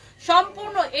 টাকা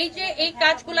সম্পূর্ণ। এই যে এই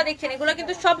কাজগুলো দেখছেন এগুলো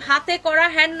কিন্তু সব হাতে করা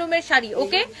হ্যান্ডলুমের শাড়ি,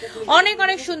 ওকে। অনেক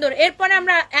অনেক সুন্দর। এরপরে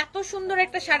আমরা এত সুন্দর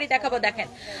একটা শাড়ি দেখাবো। দেখেন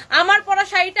আমার পরা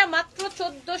শাড়িটা মাত্র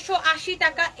 1480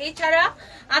 টাকা। এছাড়া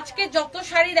আজকে যত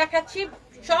শাড়ি দেখাচ্ছি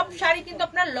সব শাড়ি কিন্তু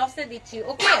আপনার লসে দিচ্ছি,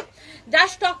 ওকে। যা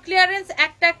স্টক ক্লিয়ারেন্স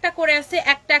একটা একটা করে আছে,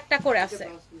 একটা একটা করে আছে।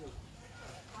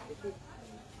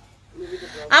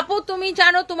 আপু তুমি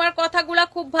জানো তোমার কথাগুলা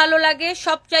খুব ভালো লাগে,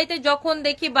 সবচাইতে যখন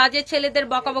দেখি বাজে ছেলেদের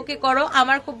বকাবকি করো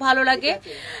আমার খুব ভালো লাগে।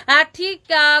 ঠিক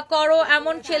করো,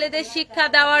 এমন ছেলেদের শিক্ষা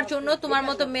দেওয়ার জন্য তোমার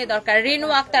মতো মেয়ে দরকার। রিনু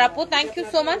আক্তার আপু, থ্যাংক ইউ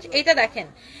সো মাচ। এটা দেখেন,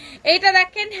 এইটা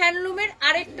দেখেন হ্যান্ডলুমের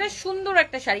আরেকটা সুন্দর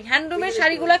একটা শাড়ি। হ্যান্ডলুমের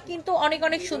শাড়িগুলা কিন্তু অনেক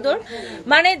অনেক সুন্দর,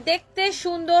 মানে দেখতে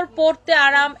সুন্দর, পরতে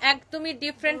আরাম, একদমই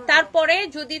ডিফারেন্ট। তারপরে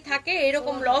যদি থাকে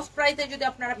এরকম লস প্রাইসে যদি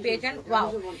আপনারা পেয়ে যান, ওয়াও।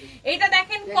 এটা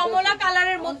দেখেন কমলা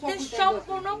কালারের মধ্যে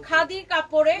সম্পূর্ণ খাদি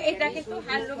কাপড়ে, এটা কিন্তু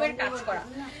হ্যান্ডলুমের কাজ করা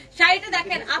শাড়িটা।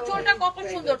 দেখেন আঁচলটা কত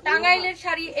সুন্দর, টাঙ্গাইলের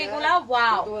শাড়ি এগুলা,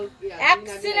 ওয়াও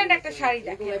এক্সিলেন্ট একটা শাড়ি।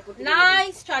 দেখেন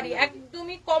নাইস শাড়ি,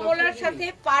 একদমই কমলার সাথে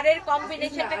পাড়ের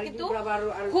কম্বিনেশনটা কিন্তু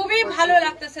খুবই ভালো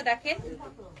লাগতেছে। দেখেন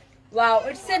wow,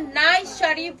 it's a nice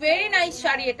sari, very nice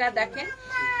sari এটা। দেখেন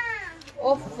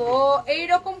ওফো,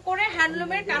 এইরকম করে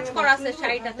হ্যান্ডলুমের কাজ করা আছে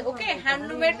শাড়িটাতে, ওকে।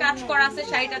 হ্যান্ডলুমের কাজ করা আছে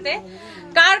শাড়িটাতে।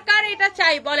 কার কার এটা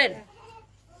চাই বলেন?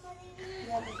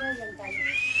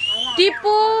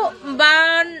 টিপু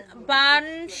বান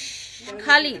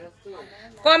খালি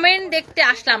কমেন্ট দেখতে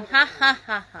আসলাম, হা হা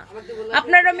হা হা।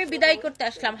 আপনার আমি বিদায় করতে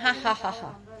আসলাম, হা হা হা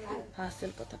হা।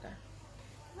 হাসিল কোথাকার।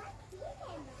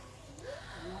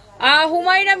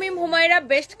 হুমায়রা মিম, Humaira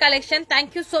best collection, thank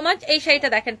you so much. এই শাড়িটা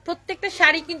দেখেন, প্রত্যেকটা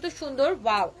শাড়ি কিন্তু সুন্দর,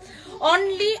 ওয়াও।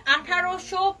 অনলি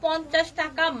 1850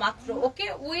 টাকা মাত্র, ওকে,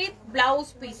 with blouse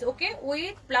piece, okay,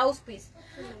 with blouse piece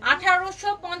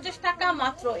 1850 টাকা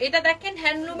মাত্র। এটা দেখেন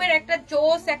হ্যান্ডলুমের একটা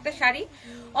জোস একটা শাড়ি,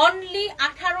 অনলি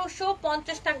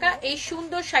 1850 টাকা এই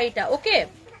সুন্দর শাড়িটা, ওকে।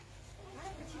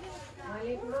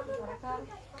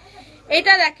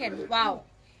 এটা দেখেন ওয়াও,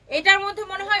 এটার মধ্যে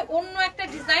মনে হয় অন্য একটা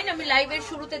ডিজাইন আমি লাইভের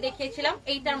শুরুতে দেখিয়েছিলাম।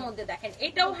 এইটার মধ্যে দেখেন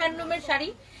এটাও হ্যান্ডলুমের শাড়ি।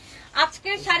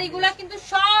 আজকের শাড়িগুলা কিন্তু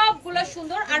সবগুলা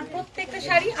সুন্দর, আর প্রত্যেকটা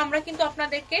শাড়ি আমরা কিন্তু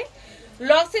আপনাদেরকে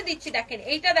লসে দিচ্ছি। দেখেন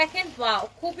এইটা দেখেন, ওয়াও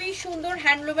খুবই সুন্দর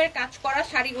হ্যান্ডলুমের কাজ করা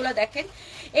শাড়িগুলা। দেখেন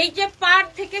এই যে পাড়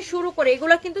থেকে শুরু করে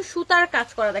এগুলা কিন্তু সুতার কাজ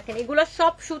করা। দেখেন এগুলা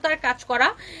সব সুতার কাজ করা,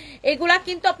 এগুলা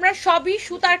কিন্তু আপনার সবই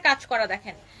সুতার কাজ করা।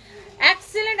 দেখেন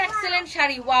এক্সেলেন্ট এক্সেলেন্ট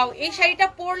শাড়ি, ওয়াও। এই শাড়িটা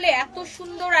পরলে এত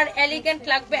সুন্দর আর এলিগেন্ট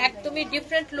লাগবে, একদমই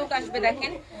ডিফারেন্ট লুক আসবে।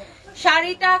 দেখেন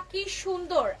শাড়িটা কি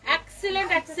সুন্দর,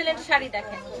 এক্সেলেন্ট এক্সেলেন্ট শাড়ি।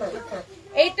 দেখেন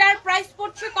এইটার প্রাইস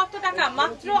পড়ছে কত টাকা?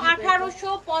 মাত্র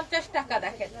 1850 টাকা।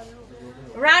 দেখেন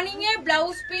রানিং এ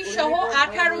ব্লাউজ পিস সহ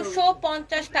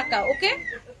 1850 টাকা, ওকে।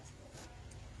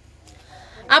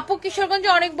 আপু কিশোরগঞ্জে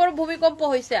অনেক বড় ভূমিকম্প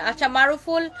হয়েছে। আচ্ছা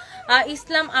মারুফুল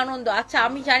ইসলাম আনন্দ, আচ্ছা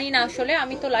আমি জানি না, আসলে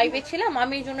আমি তো লাইভে ছিলাম,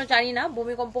 আমি এই জন্য জানি না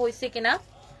ভূমিকম্প হয়েছে কিনা।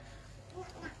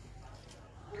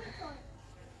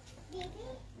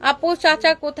 আপু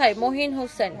চাচা কোথায়? মহিন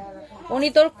হোসেন, উনি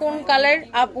তোর কোন কালার?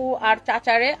 আপু আর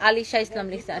চাচারে আলিশা ইসলাম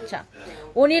লিখছে। আচ্ছা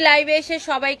উনি লাইভে এসে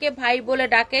সবাইকে ভাই বলে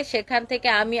ডাকে, সেখান থেকে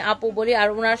আমি আপু বলি, আর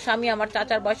ওনার স্বামী আমার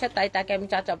চাচার বয়সে, তাই তাকে আমি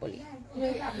চাচা বলি।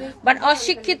 বাট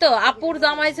অশিক্ষিত আপুর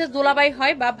জামাই যে দুলাভাই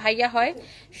হয় বা ভাইয়া হয়,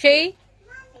 সেই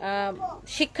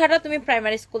শিক্ষাটা তুমি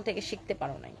প্রাইমারি স্কুল থেকে শিখতে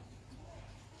পারো নাই।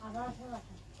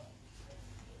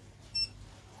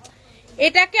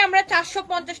 এটাকে আমরা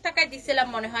 450 টাকায় দিছিলাম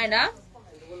মনে হয় না,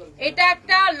 এটা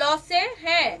একটা লসে।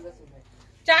 হ্যাঁ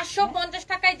 450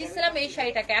 টাকায় দিছিলাম এই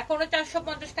শাড়িটাকে, এখনো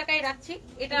 450 টাকায় রাখছি।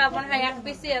 এটা মনে হয় এক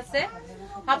পিসে আছে,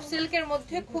 হাফ সিল্কের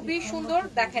মধ্যে, খুবই সুন্দর।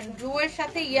 দেখেন ব্লু এর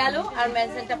সাথে ইয়েলো আর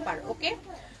ম্যাজেন্টা পার, ওকে।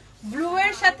 ব্লু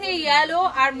এর সাথে ইয়েলো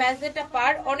আর ম্যাজেন্টা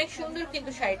পার, অনেক সুন্দর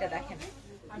কিন্তু শাড়িটা। দেখেন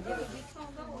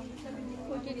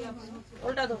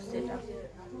উল্টা ধরছে এটা,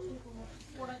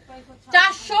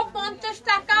 450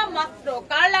 টাকা মাত্র।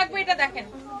 কার লাগবে এটা দেখেন,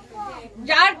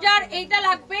 যার যার এইটা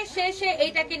লাগবে সে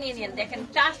এইটাকে নিয়ে নেন। দেখেন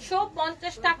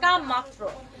 450 টাকা মাত্র।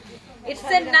 It's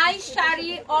a nice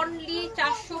sari, only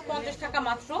 450 টাকা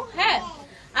মাত্র। হ্যাঁ,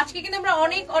 আজকে কিন্তু আমরা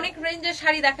অনেক অনেক রেঞ্জের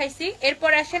শাড়ি দেখাইছি।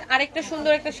 এরপর আসেন আরেকটা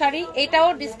সুন্দর একটা শাড়ি, এটাও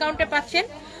ডিসকাউন্টে পাচ্ছেন।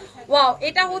 ওয়াও,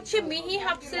 এটা হচ্ছে মিহি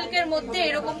হাফ সিল্কের মধ্যে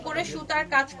এরকম করে সুতার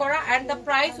কাজ করা, and the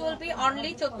price will be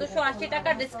only 1480 টাকা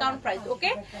ডিসকাউন্ট প্রাইস।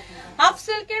 ওকে, হাফ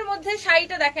সিল্কের মধ্যে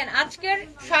শাড়িটা দেখেন, আজকের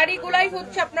শাড়িগুলাই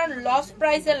হচ্ছে আপনার লস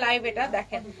প্রাইসের লাইভ। এটা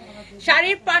দেখেন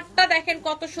শাড়ির পাটটা দেখেন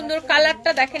কত সুন্দর,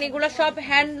 কালারটা দেখেন, এগুলো সব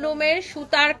হ্যান্ডলুমের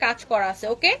সুতার কাজ করা আছে।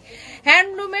 ওকে,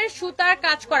 হ্যান্ডলুমের সুতার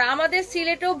কাজ করা। আমাদের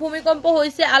সিলেটেও ভূমিকম্প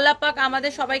হয়েছে, আল্লাহ পাক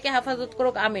আমাদের সবাইকে হেফাজত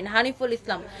করুক, আমিন। হানিফুল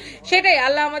ইসলাম, সেটাই,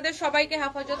 আল্লাহ আমাদের সবাইকে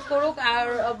হেফাজত করুক। আর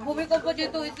ভূমিকম্প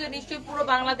যেহেতু হয়েছে নিশ্চয়ই পুরো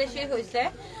বাংলাদেশে হয়েছে,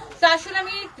 তো আসলে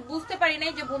আমি বুঝতে পারি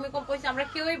নাই যে ভূমিকম্প হয়েছে, আমরা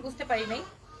কেউই বুঝতে পারি নাই।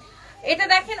 এটা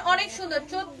দেখেন অনেক সুন্দর,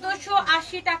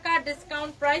 1480 টাকা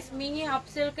ডিসকাউন্ট প্রাইস, মিহি হাফ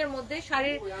সিল্কের মধ্যে।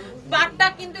 শাড়ির পাটটা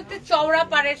কিন্তু একটু চওড়া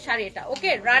পাড়ের শাড়ি এটা।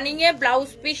 ওকে, রানিং এ ব্লাউজ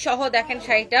পিস সহ দেখেন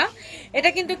শাড়িটা, এটা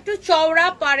কিন্তু একটু চওড়া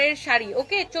পাড়ের শাড়ি।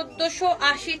 ওকে,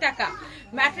 1480 টাকা।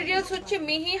 ম্যাটেরিয়ালস হচ্ছে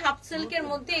মিহি হাফ সিল্কের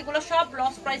মধ্যে, এগুলো সব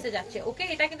লস প্রাইসে যাচ্ছে। ওকে,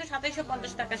 এটা কিন্তু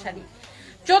 2750 টাকা শাড়ি,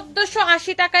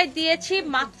 1480 টাকায় দিয়েছি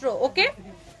মাত্র। ওকে,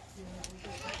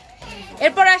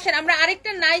 এরপর আসেন আমরা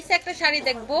আরেকটা নাইস একটা শাড়ি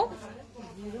দেখবো।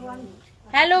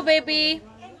 হ্যালো বেবি,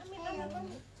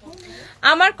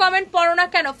 আমার কমেন্ট পড়ো না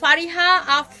কেন? ফারিহা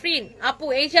আফরিন আপু,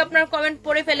 এই যে আপনার কমেন্ট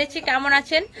পড়ে ফেলেছি, কেমন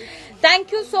আছেন? থ্যাংক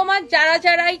ইউ সো মাচ যারা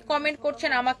যারাই কমেন্ট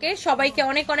করছেন আমাকে, সবাইকে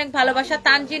অনেক অনেক ভালোবাসা।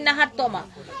 তানজিন নাহার তোমা,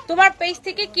 তোমার পেজ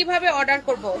থেকে কিভাবে অর্ডার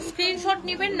করব? স্ক্রিনশট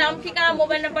নেবেন, নাম ঠিকানা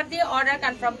মোবাইল নাম্বার দিয়ে অর্ডার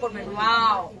কনফার্ম করবেন।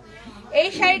 ওয়াও, এই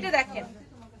শাড়িটা দেখেন,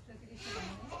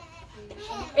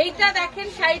 এইটা দেখেন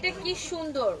শাড়িটা কি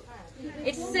সুন্দর।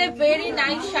 It's a very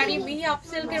nice sari, মিহি হাফ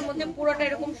সিল্কের মধ্যে পুরোটা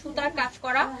এরকম সুতার কাজ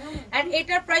করা, এন্ড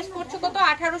এটার প্রাইস পড়ছে কত?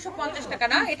 1850 টাকা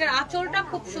না? এটার আঁচলটা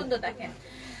খুব সুন্দর দেখেন,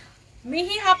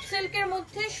 মিহি হাফ সিল্কের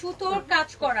মধ্যে সুতোর কাজ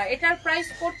করা, এটার প্রাইস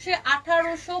পড়ছে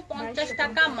 1850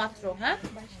 টাকা মাত্র। হ্যাঁ,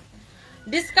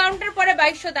 ডিসকাউন্টের পরে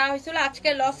 2200 দেওয়া হয়েছিল, আজকে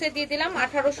লসে দিয়ে দিলাম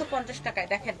 1850 টাকায়।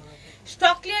 দেখেন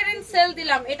স্টক ক্লিয়ারেন্স সেল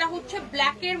দিলাম, এটা হচ্ছে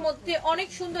ব্ল্যাকের মধ্যে অনেক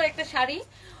সুন্দর একটা শাড়ি,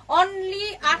 অনলি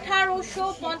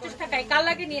 1850 টাকায়। কাল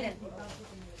লাগে নিয়ে নেন,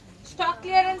 স্টক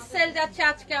ক্লিয়ারেন্স সেল যাচ্ছে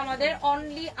আজকে আমাদের,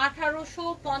 অনলি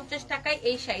 1850 টাকায়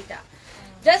এই শাড়িটা।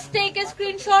 Just take a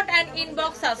screenshot and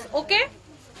inbox আস। ওকে,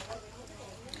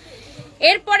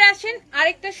 এরপরে আসেন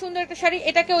আরেকটা সুন্দর একটা শাড়ি,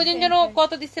 এটাকে ওই দিন যেন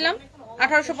কত দিছিলাম?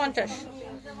 1850।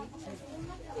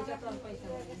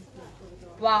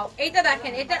 ওয়াও, এইটা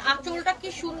দেখেন, এটার আঁচলটা কি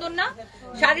সুন্দর না?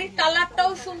 শাড়ির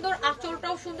কালারটাও সুন্দর,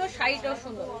 আঁচলটাও সুন্দর, শাড়িটাও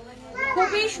সুন্দর,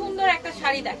 খুবই সুন্দর একটা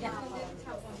শাড়ি। দেখেন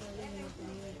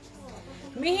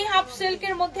মিহি হাফ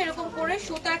সিল্কের মধ্যে এরকম করে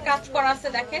সুতার কাজ করা আছে।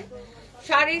 দেখেন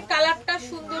শাড়ির কালারটা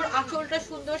সুন্দর, আঁচলটা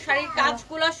সুন্দর, শাড়ির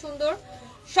কাজগুলা সুন্দর,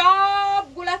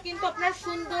 সবগুলা কিন্তু আপনার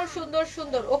সুন্দর সুন্দর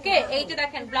সুন্দর। ওকে, এই যে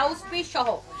দেখেন ব্লাউজ পিস সহ,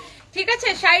 ঠিক আছে?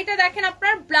 শাড়িটা দেখেন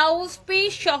আপনার ব্লাউজ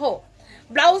পিস সহ,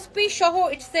 ব্লাউজ পিস সহ।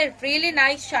 It's a really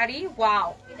nice sari. Wow,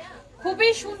 খুবই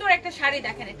সুন্দর একটা শাড়ি।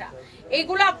 দেখেন এটা,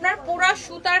 এগুলো আপনার পুরা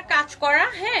সুতার কাজ করা।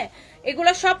 হ্যাঁ,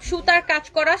 এগুলো সব সুতার কাজ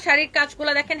করা, শাড়ির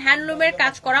কাজগুলো দেখেন হ্যান্ডলুমের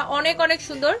কাজ করা, অনেক অনেক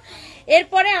সুন্দর।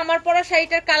 এরপরে আমার পরা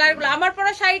শাড়িটার কালারগুলো, আমার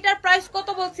পরা শাড়িটার প্রাইস কত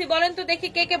বলছি বলেন তো দেখি,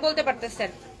 কে কে বলতে পারতেছেন?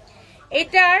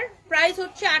 এটার প্রাইস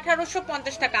হচ্ছে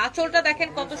 1850 টাকা। আঁচলটা দেখেন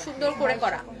কত সুন্দর করে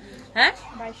করা। হ্যাঁ,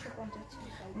 2250।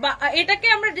 এটাকে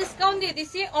আমরা ডিসকাউন্ট দিয়ে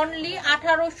দিছি অনলি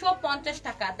 1850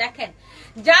 টাকা। দেখেন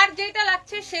যার যেটা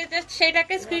লাগছে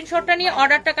সেটাকে স্ক্রিনশটটা নিয়ে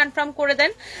অর্ডারটা কনফার্ম করে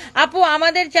দেন। আপু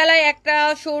আমাদের জেলায় একটা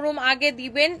শোরুম আগে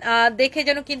দিবেন, দেখে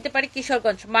যেন কিনতে পারি।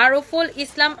 কিশোরগঞ্জ, মারুফুল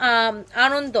ইসলাম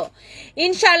আনন্দ,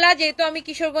 ইনশাআল্লাহ। যেহেতু আমি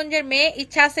কিশোরগঞ্জের মেয়ে,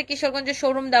 ইচ্ছা আছে কিশোরগঞ্জের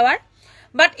শোরুম দেওয়ার,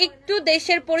 বাট একটু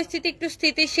দেশের পরিস্থিতি একটু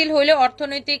স্থিতিশীল হইলে,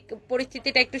 অর্থনৈতিক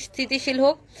পরিস্থিতিটা একটু স্থিতিশীল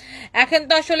হোক। এখন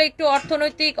তো আসলে একটু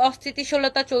অর্থনৈতিক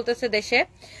অস্থিতিশীলতা চলতেছে দেশে,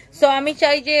 সো আমি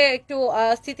চাই যে একটু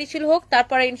স্থিতিশীল হোক,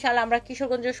 তারপরে ইনশাআল্লাহ আমরা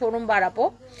কিশোরগঞ্জের শোরুম বাড়াবো।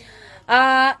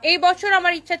 এই বছর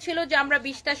আমার ইচ্ছা ছিল যে আমরা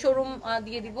 20টা শোরুম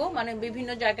দিয়ে দিব, মানে বিভিন্ন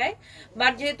জায়গায়,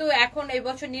 বাট যেহেতু এখন এই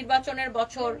বছর নির্বাচনের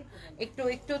বছর, একটু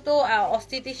একটু তো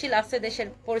অস্থিতিশীল আছে দেশের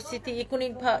পরিস্থিতি,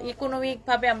 ইকোনমিক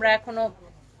ভাবে আমরা এখনো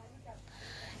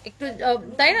একটু,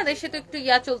 তাই না, দেশে তো একটু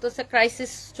চলতেছে,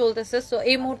 ক্রাইসিস চলতেছে, সো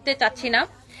এই মুহূর্তে চাচ্ছি না।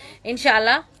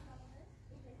 ইনশাআল্লাহ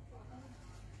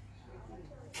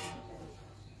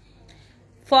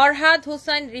ফরহাদ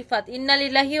হোসেন রিফাত, ইন্না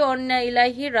লিল্লাহি ওয়া ইন্না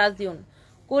ইলাইহি রাজিউন।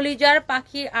 কলিজার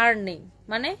পাখি আর নেই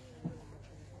মানে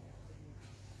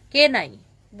কে নাই?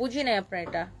 বুঝি নাই আপনার,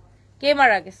 এটা কে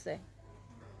মারা গেছে?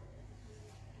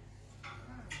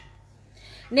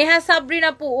 নেহা সাবরিন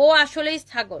আপু, ও আসলেই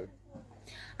ছাগল।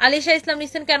 আলিশা ইসলাম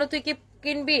নিছেন কেন, তুই কি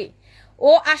কিনবি,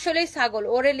 ও আসলেই ছাগল,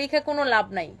 ওরে লিখে কোনো লাভ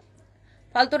নাই,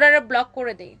 ফালতুরারে ব্লক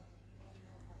করে দেই।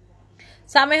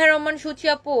 সামেহা রহমান সুচি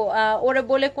আপু, ওরে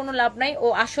বলে কোনো লাভ নাই, ও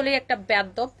আসলেই একটা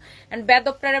বেয়াদব, এন্ড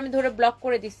বেয়াদবটারে আমি ধরে ব্লক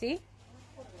করে দিছি।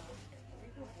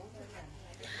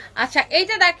 আচ্ছা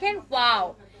এইটা দেখেন, ওয়াও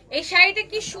এই শাড়িটা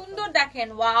কি সুন্দর দেখেন,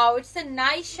 wow it's a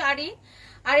nice sari.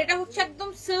 আর এটা হচ্ছে একদম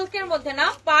সিল্কের মধ্যে না,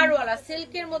 পাড়ওয়ালা,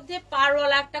 সিল্কের মধ্যে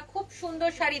পাড়ওয়ালা একটা খুব সুন্দর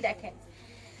শাড়ি দেখেন,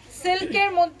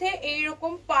 সিল্কের মধ্যে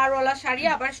এইরকম পাড়ওয়ালা শাড়ি,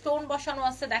 আবার স্টোন বসানো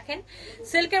আছে দেখেন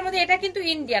সিল্কের মধ্যে। এটা কিন্তু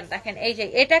ইন্ডিয়ান, দেখেন এই যে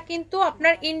এটা কিন্তু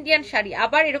আপনার ইন্ডিয়ান শাড়ি,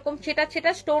 আবার এরকম ছেটা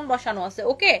ছেটা স্টোন বসানো আছে।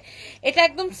 ওকে, এটা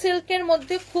একদম সিল্কের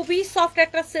মধ্যে, খুবই সফট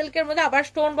একটা সিল্কের মধ্যে, আবার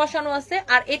স্টোন বসানো আছে।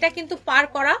 আর এটা কিন্তু পার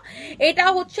করা, এটা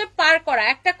হচ্ছে পার করা।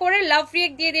 একটা করে লাভ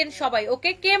রিয়েক্ট দিয়ে দেন সবাই।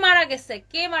 ওকে, কে মারা গেছে,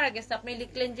 কে মারা গেছে? আপনি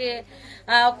লিখলেন যে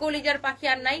কলিজার পাখি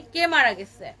আর নাই, কে মারা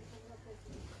গেছে?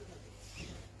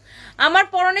 আমার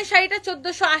পরনের শাড়িটা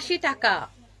 1480 টাকা।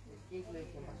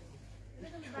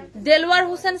 দেলোয়ার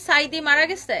হোসেন সাইদি মারা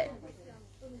গেছে,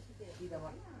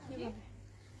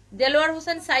 দেলোয়ার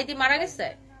হোসেন সাইদি মারা গেছে,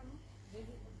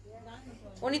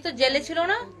 উনি তো জেলে ছিল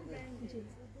না?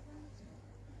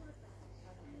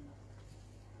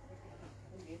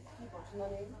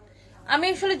 আমি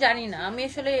আসলে জানি না,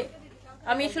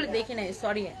 আমি আসলে দেখি নাই,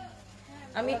 সরি,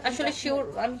 আমি আসলে শিওর,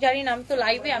 আমি জানি না, আমি তো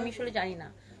লাইভে, আমি আসলে জানি না,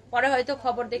 পরে হয়তো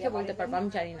খবর দেখে বলতে পারবো, আমি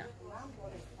জানি না।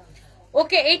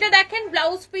 ওকে, এইটা দেখেন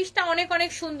ব্লাউজ পিসটা অনেক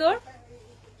অনেক সুন্দর।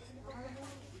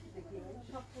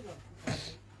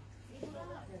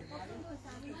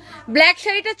 ব্ল্যাক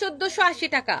শাড়িটা 1480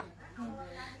 টাকা।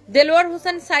 দেলোয়ার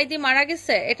হোসেন সাইদি মারা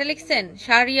গেছে এটা লিখছেন,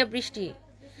 শাহরিয়া বৃষ্টি।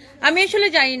 আমি আসলে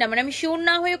জানি না, মানে আমি শিওর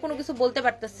না হয়ে কোনো কিছু বলতে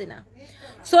পারতেছি না।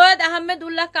 সৈয়দ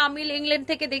আহমেদুল্লাহ কামিল ইংল্যান্ড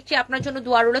থেকে দেখছি, আপনার জন্য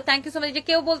দোয়া রইল, থ্যাংক ইউ সো মাচ। যে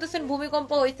কেউ বলতেছেন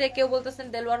ভূমিকম্প হয়েছে, কেউ বলতেছেন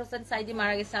দেলোয়ার হোসেন সাইদি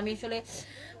মারা গেছে, আমি আসলে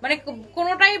মানে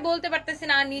কোনোটাই বলতে পারতেছি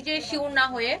না নিজে শিওর না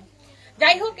হয়ে।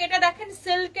 যাই হোক, এটা দেখেন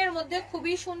সিল্কের মধ্যে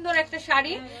খুবই সুন্দর একটা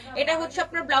শাড়ি, এটা হচ্ছে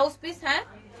আপনার ব্লাউজ পিস। হ্যাঁ,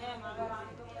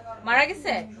 মারা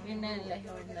গেছে,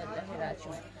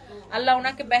 আল্লাহ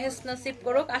ওনাকে বেহেশত নসিব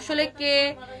করুক। আসলে কে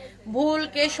ভুল,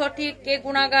 কে সঠিক, কে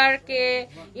গুনাহগার, কে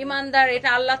ইমানদার, এটা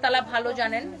আল্লাহ তাআলা ভালো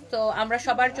জানেন। তো আমরা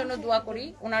সবার জন্য দোয়া করি,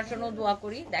 ওনার জন্য দোয়া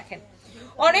করি। দেখেন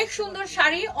অনেক সুন্দর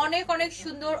শাড়ি, অনেক অনেক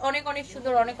সুন্দর, অনেক অনেক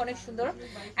সুন্দর, অনেক অনেক সুন্দর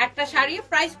একটা শাড়ি।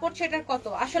 প্রাইস পড়ছে এটার কত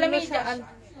আসলে আমি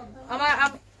আমার,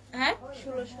 হ্যাঁ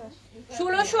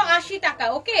 1680 টাকা।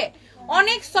 ওকে,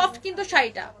 অনেক সফট কিন্তু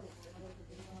শাড়িটা,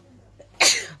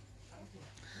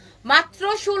 মাত্র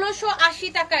 1680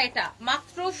 টাকা এটা,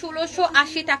 মাত্র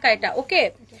 1680 টাকা এটা। ওকে,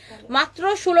 মাত্র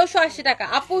 1680 টাকা।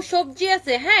 আপু সবজি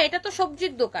আছে? হ্যাঁ, এটা তো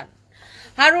সবজির দোকান,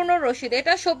 হারুনুর রশিদ,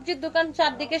 এটা সবজির দোকান।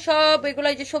 চারদিকে সব এগুলো,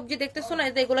 এই যে সবজি দেখতেছো না,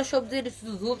 এগুলো সবজির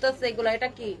ঝুলতেছে এগুলো। এটা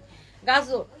কি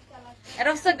গাজর? এটা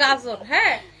হচ্ছে গাজর।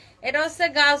 হ্যাঁ, এটা হচ্ছে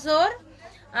গাজর।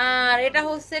 আর এটা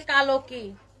হচ্ছে কালো, কি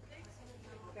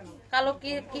কালো,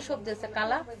 কি সবজি আছে?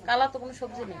 কালা, কালা তো কোনো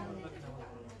সবজি নেই।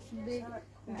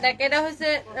 দেখ, এটা হচ্ছে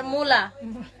মূলা,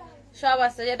 সব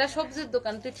আছে। এটা সবজির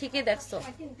দোকান, তুই ঠিকই দেখছো,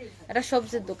 এটা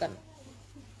সবজির দোকান।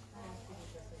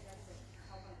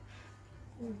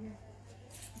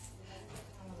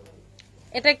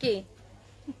 এটা কি,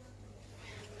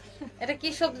 এটা কি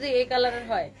সবজি এই কালারের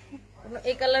হয়?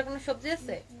 এই কালার কোন সবজি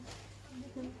আছে?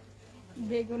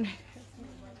 বেগুন,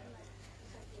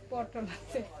 পটল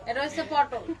আছে। এটা হচ্ছে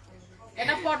পটল,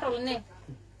 এটা পটল নে,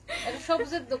 এটা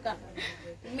সবজির দোকান।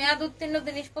 মেয়াদ উত্তীর্ণ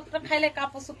জিনিসপত্র খাইলে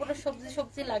কাপড় চোপড়ের সবজি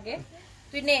সবজি লাগে,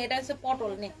 তুই নে, এটা হচ্ছে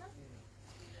পটল নে।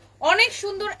 অনেক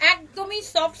সুন্দর, একদমই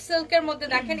সফট সিল্কের মধ্যে।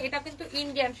 দেখেন এটা কিন্তু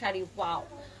ইন্ডিয়ান শাড়ি, ওয়াও,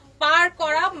 পার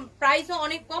করা, প্রাইসও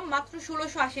অনেক কম, মাত্র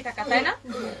 1680 টাকা, তাই না?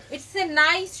 It's a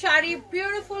nice sari,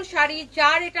 beautiful sari,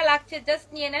 যার এটা লাগছে জাস্ট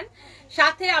নিয়ে নেন।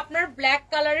 সাথে আপনার ব্ল্যাক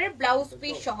কালারের ব্লাউজ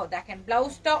পিস সহ। দেখেন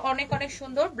ব্লাউজটা অনেক অনেক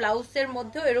সুন্দর, ব্লাউজের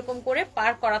মধ্যেও এরকম করে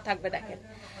পার করা থাকবে। দেখেন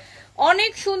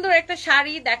অনেক সুন্দর একটা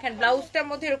শাড়ি, দেখেন ব্লাউজটার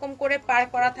মধ্যে এরকম করে পার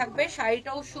করা থাকবে,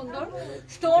 শাড়িটাও সুন্দর,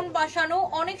 স্টোন বসানো,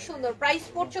 অনেক সুন্দর। প্রাইস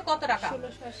পড়ছে কত টাকা?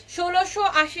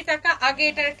 1680 টাকা। আগে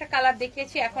এটার একটা কালার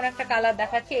দেখিয়েছি, এখন একটা কালার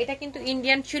দেখাচ্ছি, এটা কিন্তু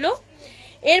ইন্ডিয়ান ছিল।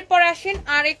 এরপর আসেন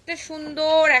আরেকটা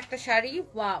সুন্দর একটা শাড়ি,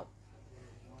 ওয়াও,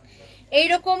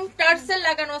 এইরকম টার্সেল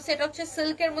লাগানো আছে, এটা হচ্ছে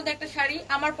সিল্কের মধ্যে একটা শাড়ি।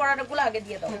 আমার পরাটাগুলো আগে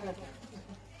দিয়ে দাও।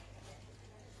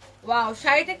 ওয়াও,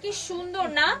 শাড়িটা কি সুন্দর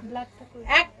না,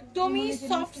 একদমই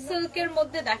সফট সিল্কের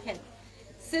মধ্যে। দেখেন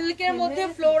সিল্কের মধ্যে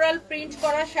ফ্লোরাল প্রিন্ট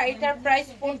করা শাড়িটার প্রাইস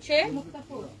পড়ছে,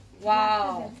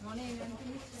 ওয়াও,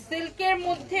 সিল্কের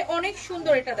মধ্যে অনেক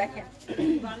সুন্দর। এটা দেখেন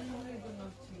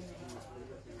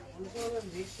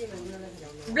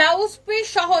ব্লাউজ পিস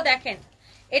সহ। দেখেন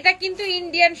এটা কিন্তু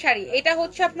ইন্ডিয়ান শাড়ি, এটা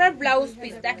হচ্ছে আপনার ব্লাউজ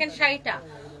পিস। দেখেন শাড়িটা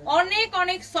অনেক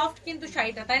অনেক সফট কিন্তু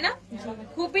শাড়িটা, তাই না?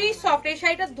 খুবই সফট। এই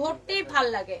শাড়িটা ধরতেই ভাল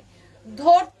লাগে,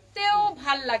 ধরতে পরতেও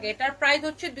ভাল লাগে। এটার প্রাইস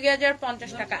হচ্ছে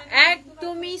 2050 টাকা।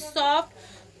 একদমই সফট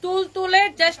তুলতুলে,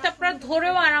 জাস্ট আপনার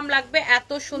ধরেও আরাম লাগবে, এত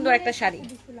সুন্দর একটা শাড়ি।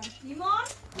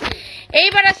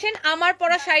 এইবার আসেন আমার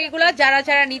পরা শাড়িগুলা যারা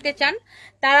যারা নিতে চান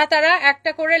তারা তারা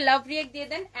একটা করে লাভ রিয়েক্ট দিয়ে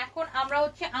দেন। এখন আমরা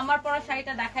হচ্ছে আমার পরা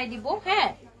শাড়িটা দেখাই দিব। হ্যাঁ,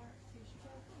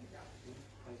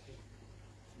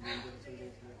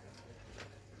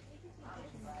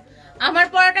 আমার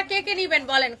পরাটা কে কে নিবেন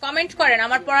বলেন, কমেন্ট করেন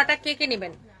আমার পরাটা কে কে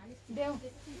নিবেন।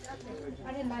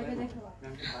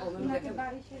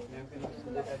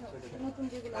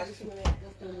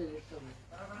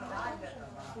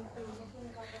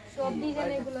 সব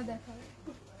ডিজাইন এগুলো দেখাও।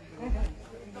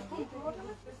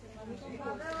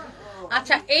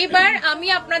 আচ্ছা, এইবার আমি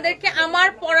আপনাদেরকে আমার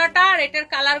পরাটা আর এটার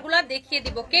কালারগুলো দেখিয়ে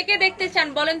দিব। কে কে দেখতে চান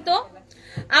বলেন তো,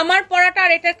 আমার পরাটা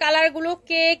আর এটার কালারগুলো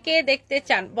কে কে দেখতে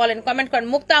চান বলেন, কমেন্ট করেন।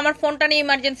 মুক্তা আমার ফোনটা নিয়ে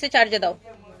ইমার্জেন্সি চার্জে দাও,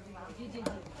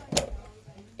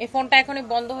 এই ফোনটা এখনই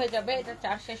বন্ধ হয়ে যাবে, এটা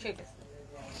চার্জ শেষ হয়ে গেছে।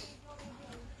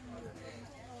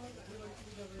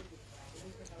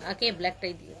 ওকে,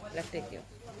 ব্ল্যাকটাই দিও, ব্ল্যাকটাই দিও।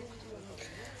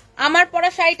 আমার পরা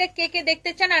শাড়িটা কে কে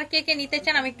দেখতে চান আর কে কে নিতে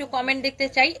চান আমি একটু কমেন্ট দেখতে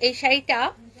চাই। এই শাড়িটা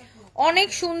অনেক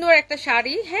সুন্দর একটা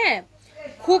শাড়ি, হ্যাঁ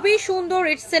খুবই সুন্দর,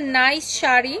 it's a nice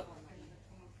sari.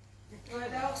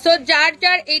 So যার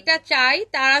যার এটা চাই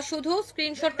তারা শুধু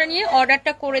স্ক্রিনশটটা নিয়ে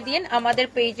অর্ডারটা করে দিন আমাদের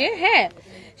পেজে। হ্যাঁ,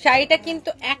 শাড়িটা কিন্তু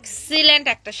এক্সিলেন্ট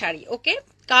একটা শাড়ি। ওকে,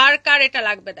 কার কার এটা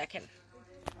লাগবে দেখেন।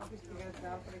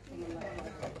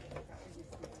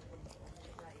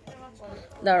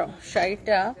 দাঁড়াও,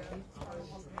 শাড়িটা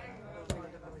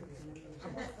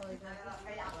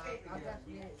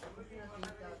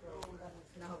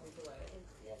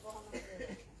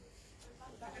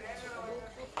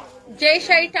যে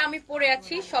শাড়িটা আমি পরে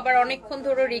আছি সবার অনেকক্ষণ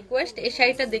ধরে রিকোয়েস্ট, এই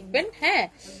শাড়িটা দেখবেন। হ্যাঁ,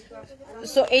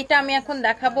 সো এইটা আমি এখন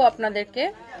দেখাবো আপনাদেরকে।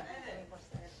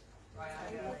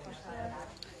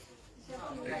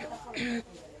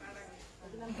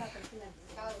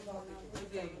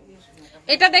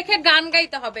 এটা দেখে গান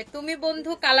গাইতে হবে, তুমি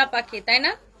বন্ধু কালা পাখি, তাই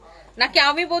না? নাকি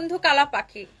আমি বন্ধু কালা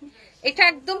পাখি? এটা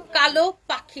একদম কালো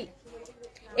পাখি।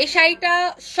 এই শাড়িটা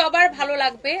সবার ভালো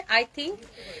লাগবে আই থিঙ্ক।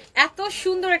 এত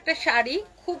সুন্দর একটা শাড়ি,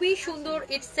 খুবই সুন্দর,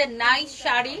 ইটস এ নাইস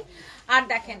শাড়ি। আর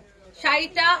দেখেন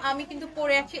শাড়িটা আমি কিন্তু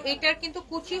পরে আছি, এটার কিন্তু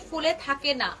কুচি ফুলে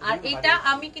থাকে না, আর এটা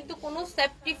আমি কিন্তু কোনো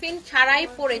সেফটি পিন ছাড়াই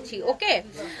পরেছি। ওকে,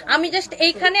 আমি জাস্ট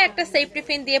এইখানে একটা সেফটি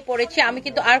পিন দিয়ে পরেছি, আমি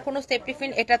কিন্তু আর কোনো সেফটি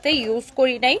পিন এটাতে ইউজ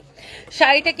করি নাই।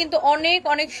 শাড়িটা কিন্তু অনেক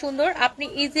অনেক সুন্দর, আপনি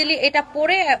ইজিলি এটা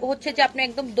পরে হচ্ছে যে আপনি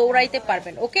একদম দৌড়াইতে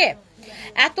পারবেন। ওকে,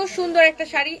 এত সুন্দর একটা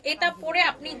শাড়ি, এটা পরে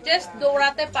আপনি জাস্ট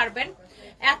দৌড়াতে পারবেন,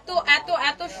 এত এত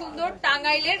এত সুন্দর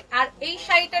টাঙ্গাইলের। আর এই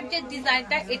শাড়িটার যে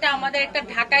ডিজাইনটা, এটা আমাদের একটা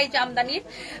ঢাকাই জামদানির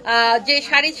যে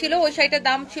শাড়ি ছিল, ওই শাড়িটার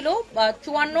দাম ছিল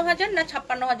 ৫৪,০০০ না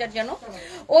 ৫৬,০০০ যেন।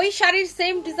 ওই শাড়ির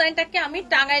সেম ডিজাইনটাকে আমি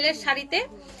টাঙ্গাইলের শাড়িতে,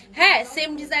 হ্যাঁ সেম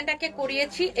ডিজাইনটাকে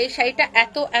করিয়েছি। এই শাড়িটা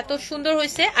এত এত সুন্দর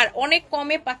হয়েছে, আর অনেক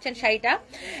কমে পাচ্ছেন শাড়িটা।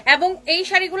 এবং এই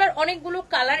শাড়িগুলোর অনেকগুলো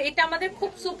কালার, এটা আমাদের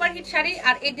খুব সুপারহিট শাড়ি।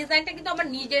 আর এই ডিজাইনটা কিন্তু আমার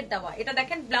নিজের দেওয়া। এটা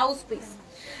দেখেন ব্লাউজ পিস,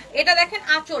 এটা দেখেন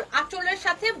আঁচল, আঁচলের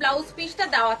সাথে ব্লাউজ পিসটা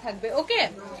দেওয়া থাকবে। ওকে,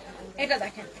 এটা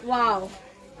দেখেন, ওয়াও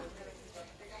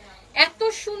এত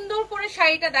সুন্দর করে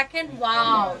শাড়িটা দেখেন,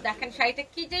 ওয়াও দেখেন শাড়িটা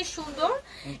কি যে সুন্দর।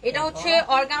 এটা হচ্ছে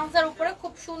অর্গানজার উপরে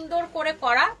খুব সুন্দর করে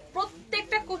করা,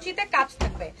 প্রত্যেকটা কুচিতে কাজ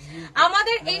থাকবে।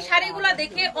 আমাদের এই শাড়িগুলা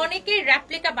দেখে অনেকেই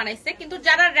রেপ্লিকা বানাইছে, কিন্তু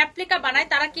যারা রেপ্লিকা বানায়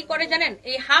তারা কি করে জানেন,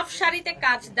 এই হাফ শাড়িতে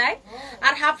কাজ দেয়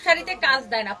আর হাফ শাড়িতে কাজ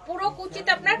দেয় না, পুরো কুচিতে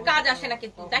আপনার কাজ আসে না।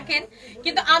 কিন্তু দেখেন,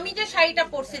 কিন্তু আমি যে শাড়িটা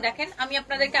পরছি দেখেন, আমি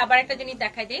আপনাদেরকে আবার একটা জিনিস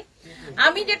দেখাই দিই।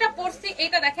 আমি যেটা পরছি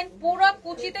এটা দেখেন, পুরো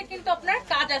কুচিতে কিন্তু আপনার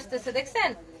কাজ আসতেছে,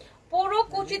 দেখছেন পুরো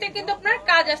কুচিতে কিন্তু আপনার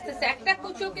কাজ আসতেছে, একটা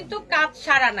কুচিও কিন্তু কাজ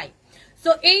সারা নাই।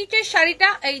 সো এই যে শাড়িটা,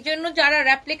 এই জন্য যারা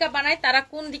রেপ্লিকা বানায় তারা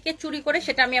কোন দিকে চুরি করে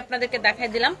সেটা আমি আপনাদেরকে দেখাই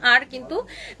দিলাম। আর কিন্তু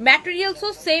ম্যাটেরিয়ালসও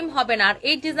সেম হবে না। আর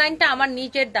এই ডিজাইনটা আমার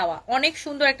নিজের দেওয়া, অনেক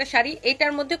সুন্দর একটা শাড়ি।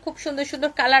 এটার মধ্যে খুব সুন্দর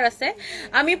সুন্দর কালার আছে,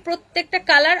 আমি প্রত্যেকটা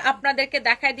কালার আপনাদেরকে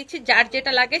দেখাই দিচ্ছি, যার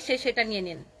যেটা লাগে সে সেটা নিয়ে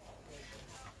নিন।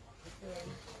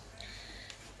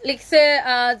 লিখছে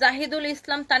জাহিদুল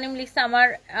ইসলাম তানিম, লিখছে আমার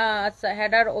আচ্ছা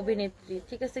হেডার অভিনেত্রী।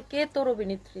 ঠিক আছে, কে তোর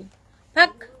অভিনেত্রী?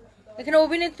 থাক, এখানে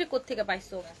অভিনেত্রী কোত্থেকে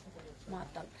পাইছো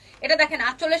মাতাল। এটা দেখেন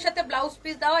আঁচলের সাথে ব্লাউজ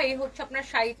পিস দেওয়া, এই হচ্ছে আপনার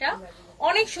শাড়িটা,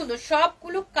 অনেক সুন্দর,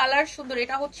 সবগুলো কালার সুন্দর।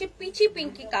 এটা হচ্ছে peachy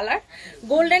Pinki colour,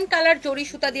 golden colour জরি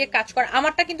সুতা দিয়ে কাজ করা।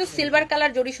 আমারটা কিন্তু সিলভার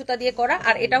কালার জরি সুতা দিয়ে করা,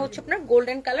 আর এটা হচ্ছে আপনার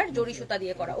গোল্ডেন কালার জরি সুতা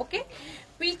দিয়ে করা। ওকে,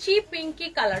 পিচি পিঙ্কি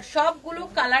কালার, সবগুলো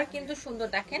কালার কিন্তু সুন্দর।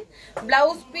 দেখেন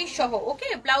ব্লাউজ পিস সহ, ওকে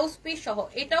ব্লাউজ পিস সহ,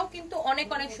 এটাও কিন্তু অনেক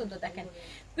অনেক সুন্দর। দেখেন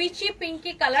পিচি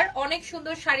পিঙ্কি কালার, অনেক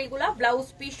সুন্দর শাড়িগুলা ব্লাউজ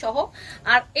পিস সহ।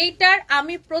 আর এইটার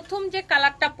আমি প্রথম যে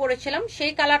কালারটা পরেছিলাম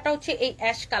সেই কালারটা হচ্ছে এই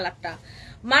অ্যাশ কালারটা,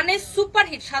 মানে সুপার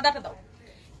হিট। সাদাটা দাও,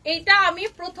 এইটা আমি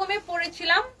প্রথমে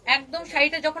পরেছিলাম একদম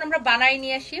শাড়িটা যখন আমরা বানাই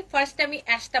নিয়ে আসি, ফার্স্টে আমি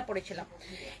অ্যাশটা পরেছিলাম।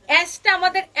 অ্যাশটা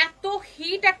আমাদের এত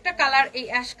হিট একটা কালার, এই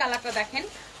অ্যাশ কালারটা দেখেন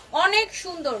অনেক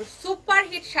সুন্দর, সুপার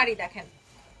হিট শাড়ি দেখেন,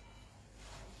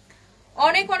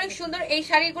 অনেক অনেক সুন্দর। এই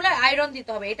শাড়িগুলো আয়রন দিতে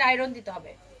হবে, এটা আয়রন দিতে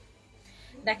হবে।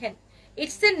 দেখেন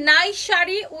it's a nice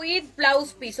sari with blouse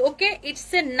piece. Okay,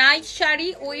 it's a nice sari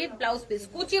with blouse piece.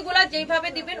 কুচিগুলা যেভাবে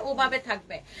দিবেন ওভাবে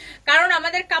থাকবে, কারণ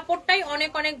আমাদের কাপড়টাই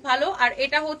অনেক অনেক ভালো। আর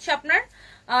এটা হচ্ছে আপনার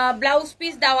ব্লাউজ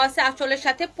পিস দেওয়া আছে আঁচলের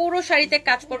সাথে, পুরো শাড়িতে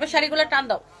কাজ করবে। শাড়িগুলো টান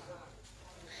দাও।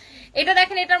 এটা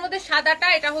দেখেন, এটার মধ্যে সাদাটা,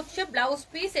 এটা হচ্ছে ব্লাউজ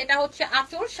পিস, এটা হচ্ছে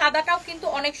আঁচল। সাদাটাও কিন্তু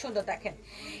অনেক সুন্দর দেখেন।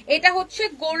 এটা হচ্ছে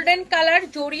গোল্ডেন কালার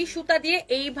জরি সুতা দিয়ে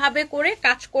এইভাবে করে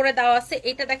কাজ করে দেওয়া আছে।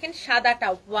 এটা দেখেন সাদাটা,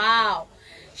 ওয়াও!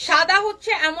 সাদা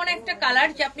হচ্ছে এমন একটা কালার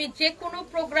যে আপনি যে কোনো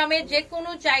প্রোগ্রামে, যে কোনো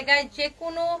জায়গায়, যে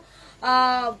কোনো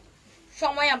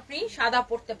সময় আপনি সাদা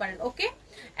পরতে পারেন। ওকে,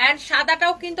 এন্ড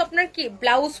সাদাটাও কিন্তু আপনার কি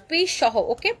ব্লাউজ পিস সহ।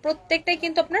 ওকে, প্রত্যেকটাই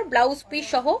কিন্তু আপনার ব্লাউজ পিস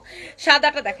সহ।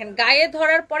 সাদাটা দেখেন গায়ে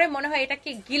ধরার পরে মনে হয় এটা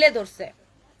কি গিলে ধরছে।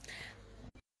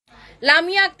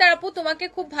 লামিয়া আক্তার আপু, তোমাকে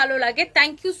খুব ভালো লাগে,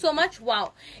 thank you so much. Wow,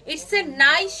 it's a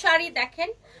nice sari দেখেন,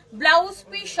 ব্লাউজ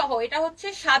পিস সহ। এটা হচ্ছে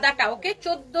সাদাটা। ওকে,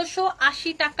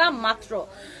 1480 টাকা মাত্র।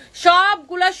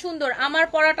 সবগুলা সুন্দর, আমার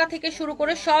পরাটা থেকে শুরু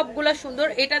করে সবগুলা সুন্দর।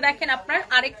 এটা দেখেন আপনার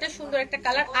আরেকটা সুন্দর একটা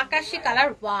কালার, আকাশি কালার।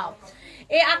 ওয়াও,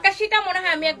 এই আকাশিটা মনে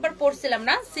হয় আমি একবার পরছিলাম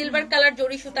না, সিলভার কালার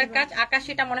জরি সুতার কাজ।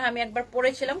 আকাশিটা মনে হয় আমি একবার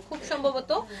পরেছিলাম খুব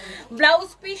সম্ভবত।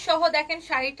 ব্লাউজ পিস সহ দেখেন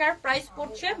শাড়িটার প্রাইস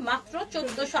পড়ছে মাত্র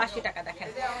 1480 টাকা। দেখেন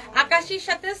আকাশির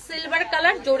সাথে সিলভার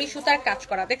কালার জরি সুতার কাজ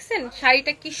করা, দেখছেন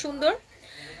শাড়িটা কি সুন্দর,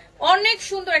 অনেক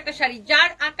সুন্দর একটা শাড়ি।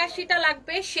 যার আকাশিটা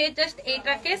লাগবে সে জাস্ট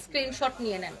এইটাকে স্ক্রিনশট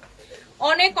নিয়ে নেন।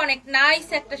 অনেক অনেক নাইস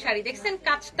একটা শাড়ি, দেখছেন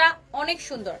কাজটা অনেক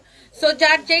সুন্দর। সো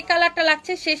যার যেই কালারটা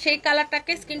লাগছে সে সেই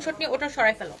কালারটাকে স্ক্রিনশট নিয়ে ওটা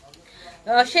সরাই ফেলো,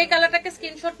 সেই কালারটাকে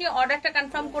স্ক্রিনশট নিয়ে অর্ডারটা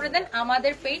কনফার্ম করে দেন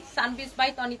আমাদের পেজ সানভিজ বাই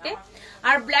তনিতে।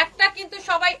 আর ব্ল্যাকটা কিন্তু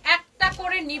সবাই একটা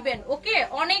করে নিবেন। ওকে,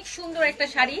 অনেক সুন্দর একটা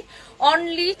শাড়ি,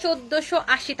 অনলি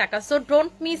 1480 টাকা। সো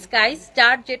ডোন্ট মিস গাইস,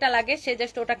 যার যেটা লাগে সে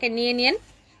জাস্ট ওটাকে নিয়ে নিন।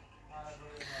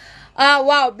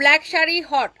 Wow, black sari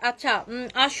hot. আচ্ছা,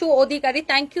 আশু অধিকারী,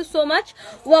 thank you so much.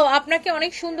 Wow, আপনাকে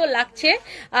অনেক সুন্দর লাগছে।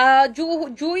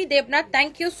 জুই Debnath,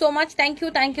 thank you so much, thank you,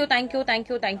 thank you, thank you, thank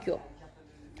you, thank you.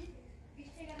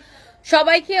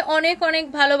 সবাইকে অনেক অনেক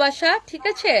ভালোবাসা, ঠিক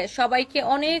আছে? সবাইকে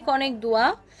অনেক অনেক দোয়া,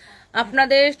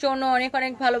 আপনাদের জন্য অনেক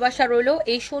অনেক ভালোবাসা রইলো।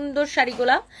 এই সুন্দর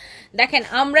শাড়িগুলা দেখেন,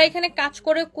 আমরা এখানে কাজ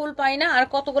করে কুল পাই না, আর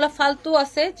কতগুলা ফালতু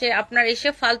আছে যে আপনার এসে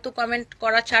ফালতু কমেন্ট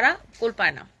করা ছাড়া কুল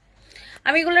পায় না।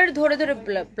 আমি এগুলোর ধরে ধরে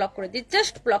ব্লক করে দিই,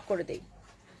 জাস্ট ব্লক করে দিই।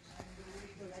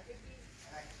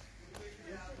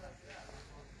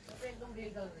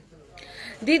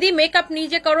 দিদি মেকআপ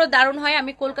নিজে করো, দারুণ হয়।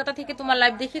 আমি কলকাতা থেকে তোমার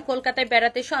লাইভ দেখি, কলকাতায়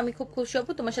বেড়াতে এসো, আমি খুব খুশি হব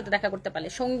তোমার সাথে দেখা করতে পারলে।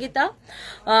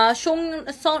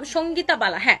 সঙ্গীতা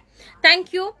বালা, হ্যাঁ থ্যাংক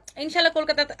ইউ। ইনশাল্লাহ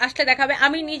কলকাতা আসলে দেখাবে।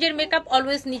 আমি নিজের মেকআপ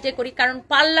অলওয়েজ নিজে করি, কারণ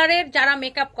পার্লারের যারা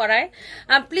মেকআপ করায়,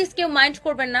 প্লিজ কেউ মাইন্ড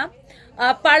করবেন না,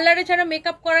 পার্লারে যারা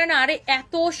মেকআপ করায় না, আরে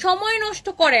এত সময় নষ্ট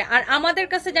করে। আর আমাদের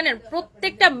কাছে জানেন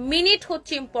প্রত্যেকটা মিনিট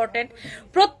হচ্ছে ইম্পর্টেন্ট,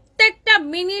 প্রত্যেকটা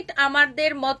মিনিট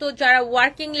আমাদের মতো যারা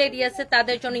ওয়ার্কিং লেডি আছে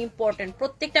তাদের জন্য ইম্পর্টেন্ট,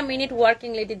 প্রত্যেকটা মিনিট ওয়ার্কিং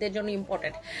লেডিদের জন্য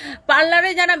ইম্পর্টেন্ট।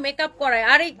 পার্লারে যারা মেকআপ করায়,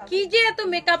 আরে কি যে এত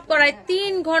মেকআপ করায়,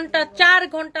 3 ঘন্টা 4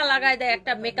 ঘন্টা লাগায় দেয়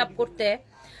একটা মেকআপ করতে।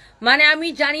 মানে আমি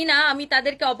জানি না, আমি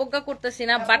তাদেরকে অবজ্ঞা করতেছি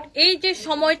না, বাট এই যে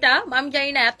সময়টা, আমি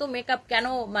জানি না এত মেকআপ কেন,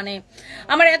 মানে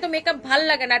আমার এত মেকআপ ভাল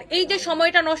লাগে না। আর এই যে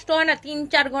সময়টা নষ্ট হয় না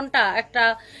 3-4 ঘন্টা,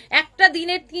 একটা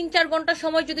দিনের 3-4 ঘন্টা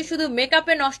সময় যদি শুধু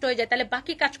মেকআপে নষ্ট হয়ে যায়, তাহলে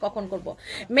বাকি কাজ কখন করব?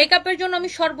 মেকআপের জন্য আমি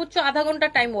সর্বোচ্চ আধা ঘন্টা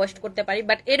টাইম ওয়েস্ট করতে পারি,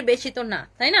 বাট এর বেশি তো না,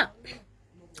 তাই না?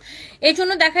 এই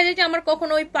জন্য দেখা যায় যে আমার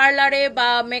কখনো ওই পার্লারে বা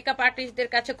মেকআপ আর্টিস্টদের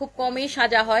কাছে খুব কমই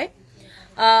সাজা হয়।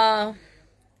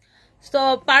 তো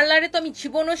পার্লারে তো আমি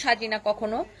জীবনও সাজি না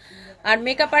কখনো, আর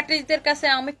মেকআপ আর্টিস্টদের কাছে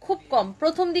আমি খুব কম।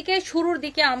 প্রথম দিকে শুরুর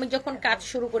দিকে আমি যখন কাজ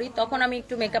শুরু করি তখন আমি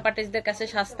একটু মেকআপ আর্টিস্টদের কাছে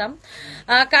সাজতাম,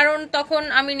 কারণ তখন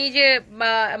আমি নিজে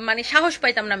মানে সাহস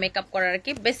পাইতাম না মেকআপ করার। আর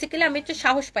কি বেসিক্যালি আমি একটু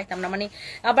সাহস পাইতাম না, মানে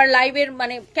আবার লাইভের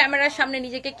মানে ক্যামেরার সামনে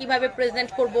নিজেকে কিভাবে প্রেজেন্ট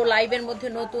করব, লাইভের মধ্যে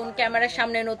নতুন, ক্যামেরার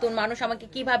সামনে নতুন, মানুষ আমাকে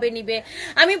কিভাবে নিবে।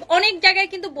 আমি অনেক জায়গায়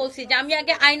কিন্তু বলছি যে আমি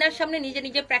আগে আয়নার সামনে নিজে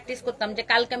নিজে প্র্যাকটিস করতাম, যে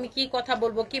কালকে আমি কি কথা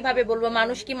বলবো, কিভাবে বলবো,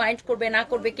 মানুষ কি মাইন্ড করবে না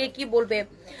করবে, কে কি বলবে।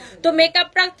 তো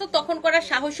মেকআপটা তো তখন তখন করার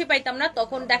সাহসই পাইতাম না,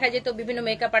 তখন দেখা যেত বিভিন্ন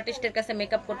মেকআপ আর্টিস্টের কাছে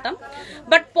মেকআপ করতাম।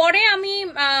 বাট পরে আমি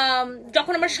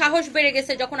যখন আমার সাহস বেড়ে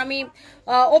গেছে, যখন আমি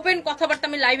ওপেন কথাবার্তা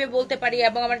আমি লাইভে বলতে পারি,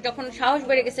 এবং আমার যখন সাহস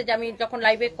বেড়ে গেছে যে আমি যখন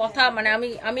লাইভে কথা মানে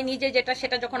আমি নিজে যেটা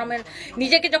সেটা যখন আমার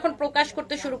নিজেকে যখন প্রকাশ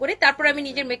করতে শুরু করি, তারপরে আমি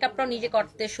নিজের মেকআপটাও নিজে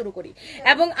করতে শুরু করি।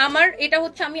 এবং আমার এটা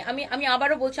হচ্ছে আমি আমি আমি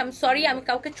আবারও বলছি, আমি সরি, আমি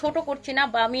কাউকে ছোট করছি না,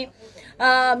 বা আমি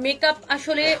মেকআপ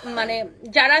আসলে মানে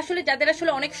যাদের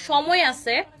আসলে অনেক সময়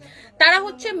আছে তারা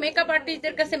হচ্ছে মেকআপ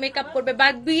আর্টিস্টদের কাছে মেকআপ করবে, বা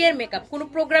বিয়ের মেকআপ কোনো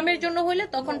প্রোগ্রামের জন্য হইলে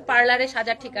তখন পার্লারে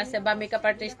সাজা ঠিক আছে, বা মেকআপ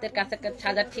আর্টিস্টদের কাছে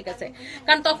সাজা ঠিক আছে,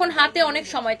 কারণ তখন হাতে অনেক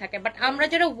সময় থাকে। বাট আমরা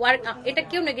যারা ওয়ার্ক, এটা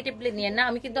কেউ নেগেটিভলি নিয়ে না,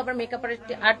 আমি কিন্তু আবার মেকআপ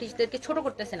আর্টিস্টদেরকে ছোট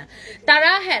করতেছি না।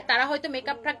 তারা হয়তো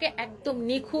মেকআপটাকে একদম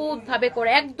নিখুঁত ভাবে করে,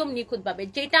 একদম নিখুঁত ভাবে,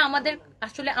 যেটা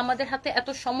আমাদের হাতে এত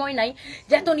সময় নাই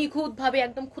যে এত নিখুঁত ভাবে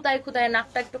একদম খুদায়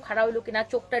নাকটা একটু খাড়া হইলো কিনা,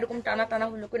 চোখটা এরকম টানা টানা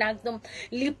হইলো কিনা, একদম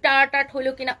লিপটা টাট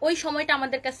হইলো কিনা, ওই সময়টা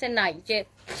আমাদের কাছে নাই যে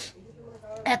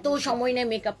এত সময় নেই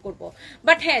মেকআপ করব।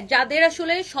 বাট হ্যাঁ, যাদের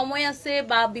আসলে সময় আছে,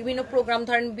 বা বিভিন্ন প্রোগ্রাম,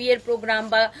 ধরেন বিয়ের প্রোগ্রাম,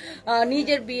 বা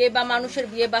নিজের বিয়ে, বা মানুষের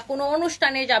বিয়ে, বা কোনো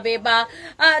অনুষ্ঠানে যাবে, বা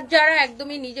যারা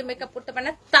একদমই নিজে মেকআপ করতে পারে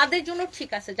না, তাদের জন্য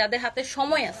ঠিক আছে, যাদের হাতে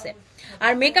সময় আছে।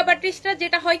 আর মেকআপ আর্টিস্টরা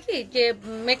যেটা হয় কি, যে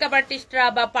মেকআপ আর্টিস্টরা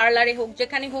বা পার্লারে হোক,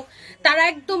 যেখানে হোক, তারা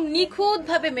একদম নিখুঁত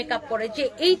ভাবে মেকআপ করে, যে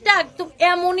এইটা একদম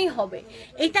এমনই হবে,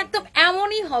 এইটা একদম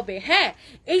এমনই হবে, হ্যাঁ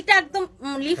এইটা একদম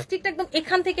লিপস্টিকটা একদম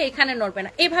এখান থেকে এখানে নড়বে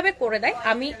না, এভাবে করে দেয়।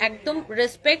 আমি একদম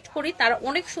রেসপেক্ট করি, তারা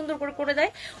অনেক সুন্দর করে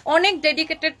দেয়, অনেক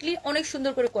ডেডিকেটেডলি অনেক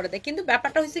সুন্দর করে দেয়। কিন্তু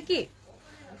ব্যাপারটা হচ্ছে কি,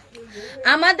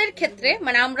 আমাদের ক্ষেত্রে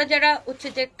মানে আমরা যারা হচ্ছে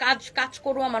যে কাজ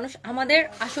করুয়া মানুষ, আমাদের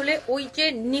আসলে ওই যে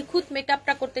নিখুঁত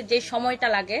মেকআপটা করতে যে সময়টা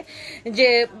লাগে, যে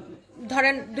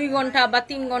ধরেন 2 ঘন্টা বা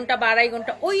 3 ঘন্টা বা 2.5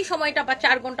 ঘন্টা, ওই সময়টা বা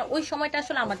 4 ঘন্টা, ওই সময়টা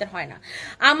আসলে আমাদের হয় না।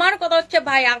 আমার কথা হচ্ছে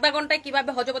ভাই, আধা ঘন্টায়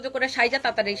কিভাবে হজবজ করে সাইজা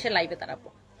তাড়াতাড়ি এসে লাইভে দাঁড়াবো।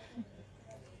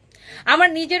 আমার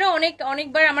নিজেরও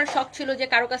অনেকবার আমার শখ ছিল যে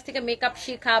কারো কাছ থেকে মেকআপ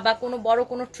শেখা, বা কোনো বড়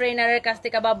কোনো ট্রেনারের কাছ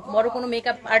থেকে, বা বড় কোনো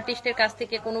মেকআপ আর্টিস্টের কাছ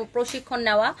থেকে কোনো প্রশিক্ষণ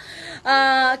নেওয়া,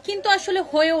 কিন্তু আসলে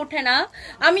হয়ে ওঠে না।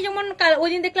 আমি যেমন ওই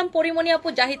দিন দেখলাম পরিমণি আপু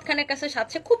জাহিদ খানের কাছে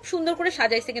সাজছে, খুব সুন্দর করে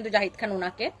সাজাইছে কিন্তু জাহিদ খান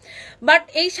ওনাকে। বাট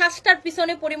এই সাজটার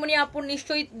পিছনে পরিমণি আপুর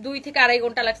নিশ্চয়ই 2 থেকে 2.5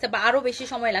 ঘন্টা লাগছে, বা আরো বেশি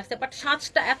সময় লাগছে। বাট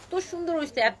সাজটা এত সুন্দর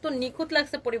হয়েছে, এত নিখুঁত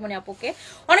লাগছে পরিমণি আপুকে,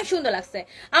 অনেক সুন্দর লাগছে।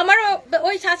 আমারও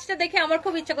ওই সাজটা দেখে আমার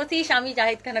খুব ইচ্ছা করছে, আমি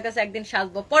জাহিদ খানের কাছে একদিন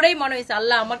সাজবো। পরেই মনে হয়েছে,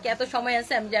 আল্লাহ আমার কি এত সময়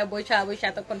আছে, আমি যা বৈশা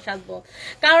এতক্ষণ সাজবো।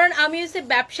 কারণ আমি হচ্ছে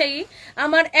ব্যবসায়ী,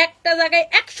 আমার একটা জায়গায়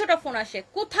 100টা ফোন আসে,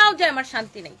 কোথাও যায় আমার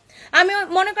শান্তি নেই। আমি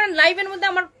মনে করেন লাইভের মধ্যে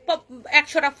আমার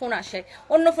 100টা ফোন আসে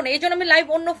অন্য ফোনে, এই জন্য আমি লাইভ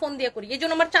অন্য ফোন দিয়ে করি, এই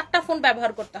জন্য আমার 4টা ফোন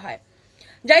ব্যবহার করতে হয়।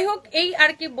 যাই হোক, এই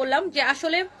আর কি বললাম যে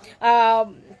আসলে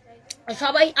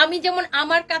সবাই, আমি যেমন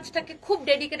আমার কাজটাকে খুব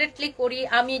ডেডিকেটেডলি করি,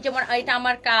 আমি যেমন এটা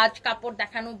আমার কাজ, কাপড়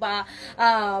দেখানো, বা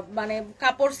মানে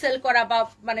কাপড় সেল করা, বা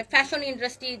মানে ফ্যাশন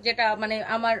ইন্ডাস্ট্রি, যেটা মানে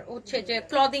আমার হচ্ছে যে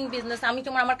ক্লদিং বিজনেস, আমি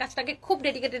যেমন আমার কাজটাকে খুব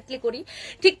ডেডিকেটেডলি করি,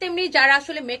 ঠিক তেমনি যারা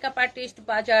আসলে মেকআপ আর্টিস্ট,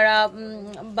 বা যারা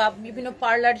বা বিভিন্ন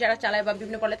পার্লার যারা চালায়, বা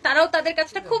বিভিন্ন পার্লার, তারাও তাদের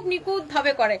কাজটা খুব নিখুঁত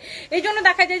ভাবে করে। এই জন্য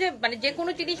দেখা যায় যে মানে যে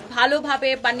কোনো জিনিস ভালোভাবে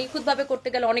বা নিখুঁত ভাবে করতে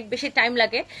গেলে অনেক বেশি টাইম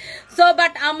লাগে। সো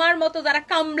বাট আমার মতো যারা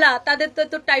কামলা, তাদের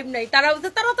তো টাইম নাই, তারাও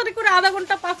তাড়াতাড়ি করে আধা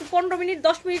ঘন্টা 15 মিনিট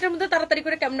 10 মিনিটের মধ্যে তাড়াতাড়ি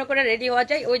করে কেমন করে রেডি হওয়া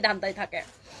যায়, ওই ধান্দায় থাকে,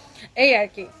 এই আর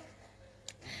কি।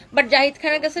 বাট জাহিদ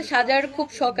খানের কাছে সাজার খুব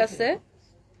শখ আছে,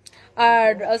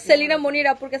 আর সেলিনা মনির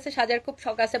আপুর কাছে সাজার খুব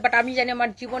শখ আছে। বাট আমি জানি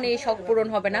আমার জীবনে এই শখ পূরণ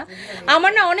হবে না।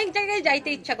 আমার না অনেক জায়গায় যাইতে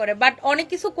ইচ্ছা করে, বাট অনেক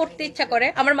কিছু করতে ইচ্ছা করে,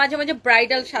 আমার মাঝে মাঝে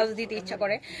ব্রাইডাল সাজ দিতে ইচ্ছা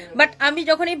করে। বাট আমি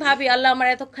যখনই ভাবি আল্লাহ আমার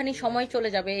এতখানি সময় চলে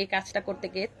যাবে এই কাজটা করতে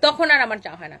গিয়ে, তখন আর আমার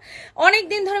যাওয়া হয় না।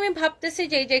 অনেকদিন ধরে আমি ভাবতেছি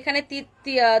যে এখানে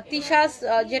তিশাস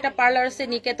যেটা পার্লার আছে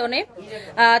নিকেতনে,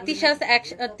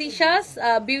 তিশাস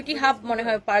বিউটি হাব মনে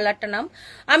হয় পার্লারটার নাম,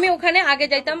 আমি ওখানে আগে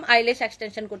যাইতাম আইলেশ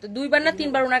এক্সটেনশন করতে, 2বার না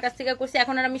 3বার ওনার কাছ থেকে করছি।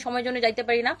 এখন আর আমি সময় জন্য যাইতে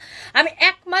পারি না। আমি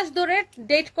 1 মাস ধরে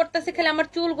ডেট করতেছি খেলে আমার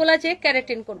চুলগুলা যে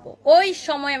ক্যারাটিন করব, ওই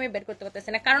সময় আমি বের করতে পারতেছি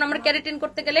না, কারণ আমার ক্যারাটিন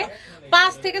করতে গেলে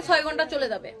 5 থেকে 6 ঘন্টা চলে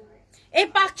যাবে। এই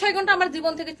 5-6 ঘন্টা আমার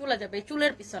জীবন থেকে চলে যাবে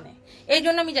চুলের পিছনে, এই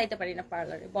জন্য আমি যাইতে পারি না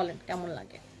পার্লারে। বলেন কেমন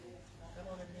লাগে?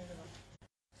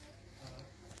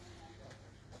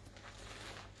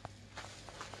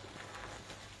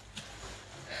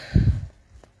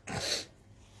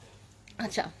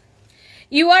 আচ্ছা,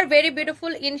 you are very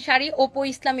beautiful in shari, Oppo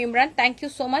Islam Imran, thank you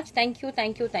so much, thank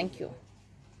you.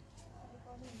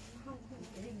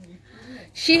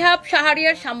 Shihab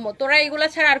Shahriar সাম্য, তোরা এগুলা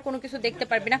ছাড়া আর কোনো কিছু দেখতে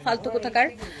পারবি না, ফালতু কোথাকার।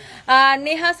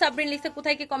 নেহা সাবরিন লিখতে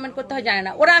কোথায় কি কমেন্ট করতে হয় জানে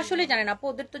না, ওরা আসলে জানে না,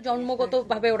 ওদের তো জন্মগত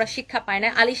ভাবে ওরা শিক্ষা পায় না।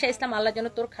 আলিশা ইসলাম, আল্লাহ যেন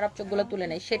তোর খারাপ চোখগুলো তুলে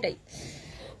নেয়, সেটাই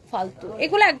ফালতু,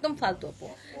 এগুলো একদম ফালতু আপু।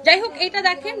 যাই হোক, এটা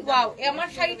দেখেন, ওয়াও, আমার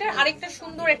শাড়িটার আরেকটা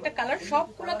সুন্দর একটা কালার,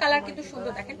 সবগুলো কালার কিন্তু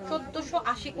সুন্দর। দেখেন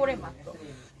 1480 করে মাত্র,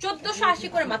 1480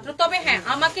 করে মাত্র। তবে হ্যাঁ,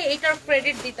 আমাকে এটার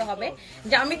ক্রেডিট দিতে হবে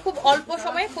যে আমি খুব অল্প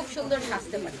সময়ে খুব সুন্দর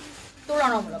সাজতে পারি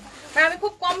তুলনামূলক। মানে আমি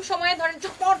খুব কম সময়ে ধরেন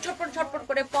ঝটপট ঝটপট ঝটপট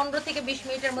করে 15 থেকে 20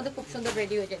 মিনিটের মধ্যে খুব সুন্দর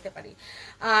রেডি হয়ে যেতে পারি।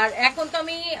 আর এখন তো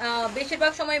আমি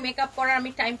বেশিরভাগ সময় মেকআপ করার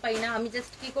আমি টাইম পাই না। আমি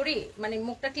জাস্ট কি করি, মানে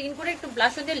মুখটা ক্লিন করে একটু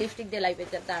ব্লাশ দিয়ে লিপস্টিক দিয়ে লাইভে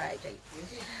দাঁড়ায় যাই।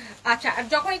 আচ্ছা, আর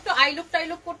যখন একটু আইলুক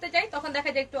টাইলুক করতে যাই তখন দেখা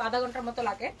যায় একটু আধা ঘন্টার মতো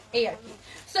লাগে, এই আর কি।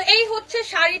 সো এই হচ্ছে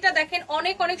শাড়িটা, দেখেন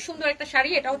অনেক অনেক সুন্দর একটা শাড়ি।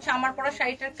 এটা হচ্ছে আমার পরা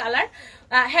শাড়িটার কালার।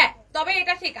 হ্যাঁ, তবে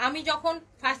এটা ঠিক, আমি যখন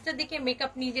ফার্স্টের দিকে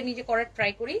মেকআপ নিজে নিজে করার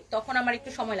ট্রাই করি তখন আমার একটু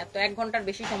সময় লাগতো, 1 ঘন্টার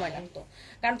বেশি সময় লাগতো।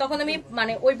 কারণ তখন আমি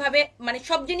মানে ওইভাবে মানে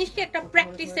সব জিনিসকে একটা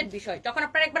প্র্যাকটিসের বিষয়। যখন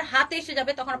আপনার একবার হাতে এসে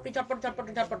যাবে তখন আপনি ঝটপট ঝটপট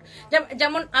ঝটপট,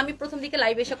 যেমন আমি প্রথম দিকে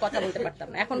লাইভে এসে কথা বলতে পারতাম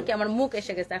না, এখন কি আমার মুখ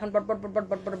এসে গেছে, এখন বট বট বট বট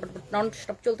বট বট বট নন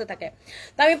স্টপ চলতে থাকে।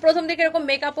 তো আমি প্রথম দিকে এরকম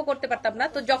মেকআপও করতে পারতাম না।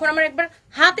 তো যখন আমার একবার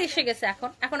হাত এসে গেছে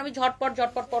এখন আমি ঝটপট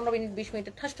ঝটপট 15 মিনিট 20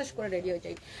 মিনিটে ঠাস ঠাস করে রেডি হয়ে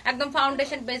যাই। একদম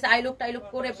ফাউন্ডেশন বেস আইলুক টাইলুক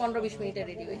করে 15-20 মিনিটে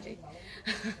রেডি হয়ে যাই।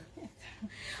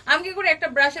 আমি কি করে একটা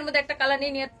ব্রাশের মধ্যে একটা কালার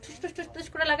নিয়ে ঠুস ঠুস ঠুস ঠুস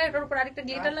করে লাগাই, এটার উপর আরেকটা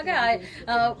গ্লিটার লাগাই, আর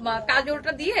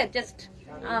কাজলটা দিয়ে জাস্ট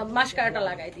মাস্কারাটা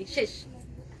লাগাই দিই, শেষ।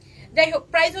 যাই হোক,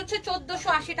 প্রাইস হচ্ছে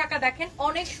 1480 টাকা। দেখেন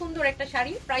অনেক সুন্দর একটা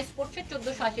শাড়ি, প্রাইস পড়ছে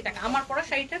 1480 টাকা, আমার পরা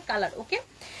শাড়িটার কালার। ওকে,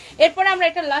 এরপরে আমরা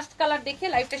এটা লাস্ট কালার দেখে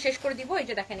লাইভটা শেষ করে দিব। এই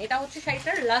যে দেখেন, এটা হচ্ছে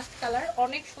শাড়িটার লাস্ট কালার,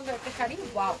 অনেক সুন্দর একটা শাড়ি।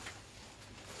 ওয়াও,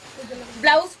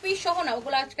 ব্লাউজ পিস সহ না,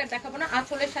 ওগুলো আজকে দেখাবো না,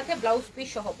 আঁচলের সাথে ব্লাউজ পিস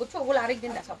সহ, বুঝছো, ওগুলো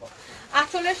আরেকদিন দেখাবো।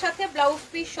 আঁচলের সাথে ব্লাউজ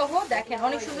পিস সহ দেখেন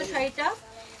অনেক সুন্দর শাড়িটা।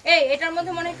 এই এটার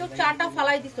মধ্যে মনে একটু চাটা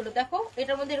ফালাই দিছিল, দেখো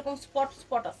এটার মধ্যে এরকম স্পট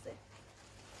স্পট আছে,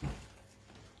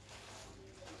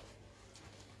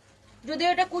 যদিও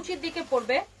এটা কুচির দিকে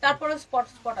পড়বে, তারপরে স্পট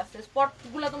স্পট আছে, স্পট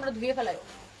গুলা তোমরা ধুয়ে ফেলাই।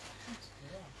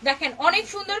 দেখেন অনেক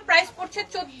সুন্দর, প্রাইস পড়ছে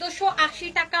 1480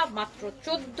 টাকা মাত্র,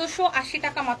 1480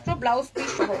 টাকা মাত্র, ব্লাউজ পিস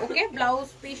সহ। ওকে, ব্লাউজ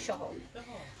পিস সহ।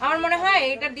 আমার মনে হয়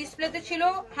এটা ডিসপ্লেতে ছিল,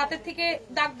 হাতের থেকে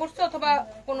দাগ পড়ছে অথবা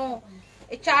কোনো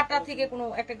চাটা থেকে কোনো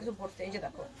একটা কিছু পড়ছে। এই যে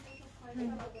দেখো,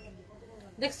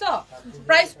 দেখছো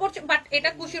প্রাইস পড়ছে, বাট এটা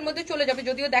কুচির মধ্যে চলে যাবে,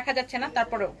 যদিও দেখা যাচ্ছে না,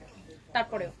 তারপরেও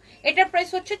এটার প্রাইস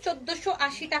হচ্ছে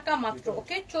 1480 টাকা মাত্র।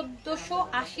 ওকে,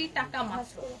 1480 টাকা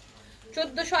মাত্র,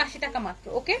 1480 টাকা মাত্র।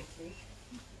 ওকে,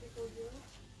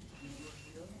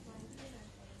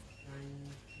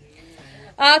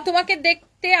 তোমাকে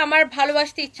দেখতে আমার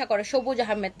ভালোবাসতে ইচ্ছা করে, সবুজ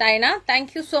আহমেদ, তাই না? Thank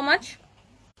you so much.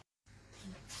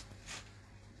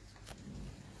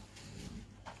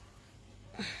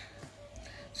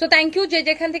 So thank you, যে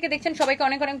যেখান থেকে দেখছেন সবাইকে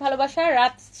অনেক অনেক ভালোবাসা।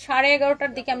 রাত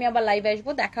 11:30টার দিকে আমি আবার লাইভে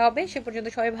আসবো, দেখা হবে। সে পর্যন্ত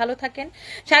সবাই ভালো থাকেন।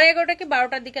 11:30 কি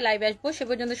 12টার দিকে লাইভে আসবো, সে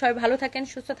পর্যন্ত সবাই ভালো থাকেন,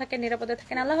 সুস্থ থাকেন, নিরাপদে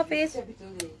থাকেন। আল্লাহ হাফেজ।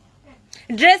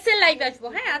 ড্রেসের লাইভে আসবো,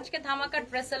 হ্যাঁ আজকে ধামাকা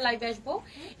ড্রেসের লাইভে আসবো,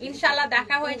 ইনশাল্লাহ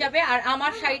দেখা হয়ে যাবে। আর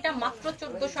আমার শাড়িটা মাত্র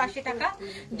 1480 টাকা,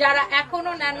 যারা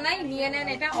এখনো নেন নাই নিয়ে নেন,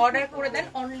 এটা অর্ডার করে দেন,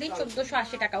 অনলি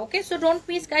 1480 টাকা। ওকে, so don't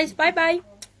miss guys, bye bye.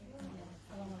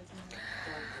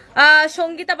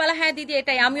 Sangeeta বলা, হ্যাঁ দিদি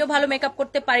এটাই, আমিও ভালো মেকআপ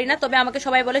করতে পারি না, তবে আমাকে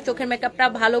সবাই বলে চোখের মেকআপটা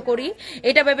ভালো করি,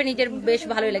 এটা ভেবে নিজের বেশ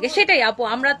ভালোই লাগে। সেটাই আপু,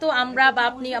 আমরা বা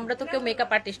আপনি, আমরা তো কেউ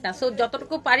মেকআপ আর্টিস্ট না, সো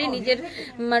যতটুকু পারি নিজের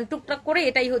টুকটাক করে,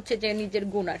 এটাই হচ্ছে যে নিজের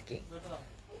গুণ আর কি।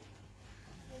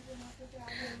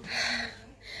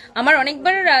 আমার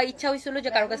অনেকবার ইচ্ছা হয়েছিল যে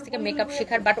কারো কাছ থেকে মেকআপ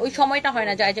শেখার, বাট ওই সময়টা হয়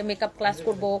না, যায় যে মেকআপ ক্লাস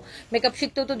করব, মেকআপ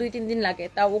শিখতেও তো 2-3 দিন লাগে,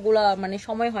 তা ওগুলা মানে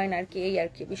সময় হয় না আর কি, এই আর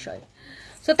কি বিষয়।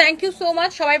 So thank you so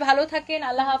much, সবাই ভালো থাকেন,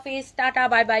 আল্লাহ হাফিজ, টাটা,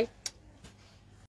 বাই বাই।